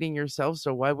repeating yourself,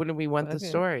 so why wouldn't we want the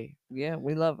story? Yeah,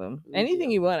 we love them.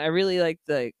 Anything you want. I really like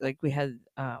like we had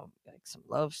like some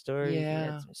love stories. We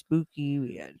had some spooky.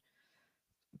 We had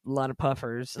lot of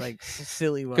puffers, like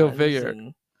silly ones. Go figure.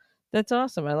 And that's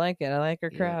awesome. I like it. I like our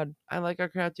crowd. I like our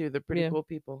crowd too. They're pretty cool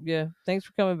people. Yeah. Thanks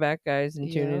for coming back, guys,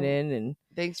 and tuning in, and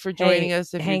thanks for joining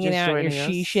us. If hanging you're just out in your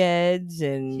joining she us, sheds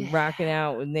and rocking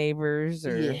out with neighbors,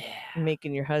 or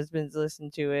making your husbands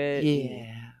listen to it.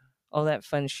 Yeah. All that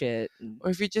fun shit.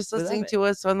 Or if you're just listening to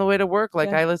us on the way to work, like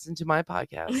I listen to my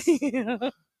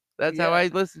podcast. That's how I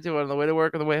listen to it on the way to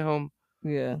work, on the way home.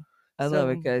 Yeah. I love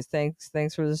it, guys.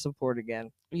 Thanks for the support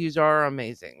again. You are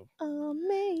amazing.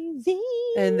 Amazing.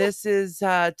 And this is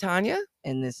Tanya.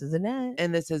 And this is Annette.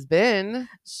 And this has been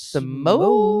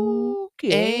Smoke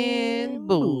and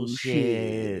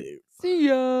Bullshit. See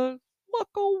ya.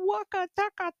 Waka waka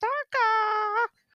taka taka.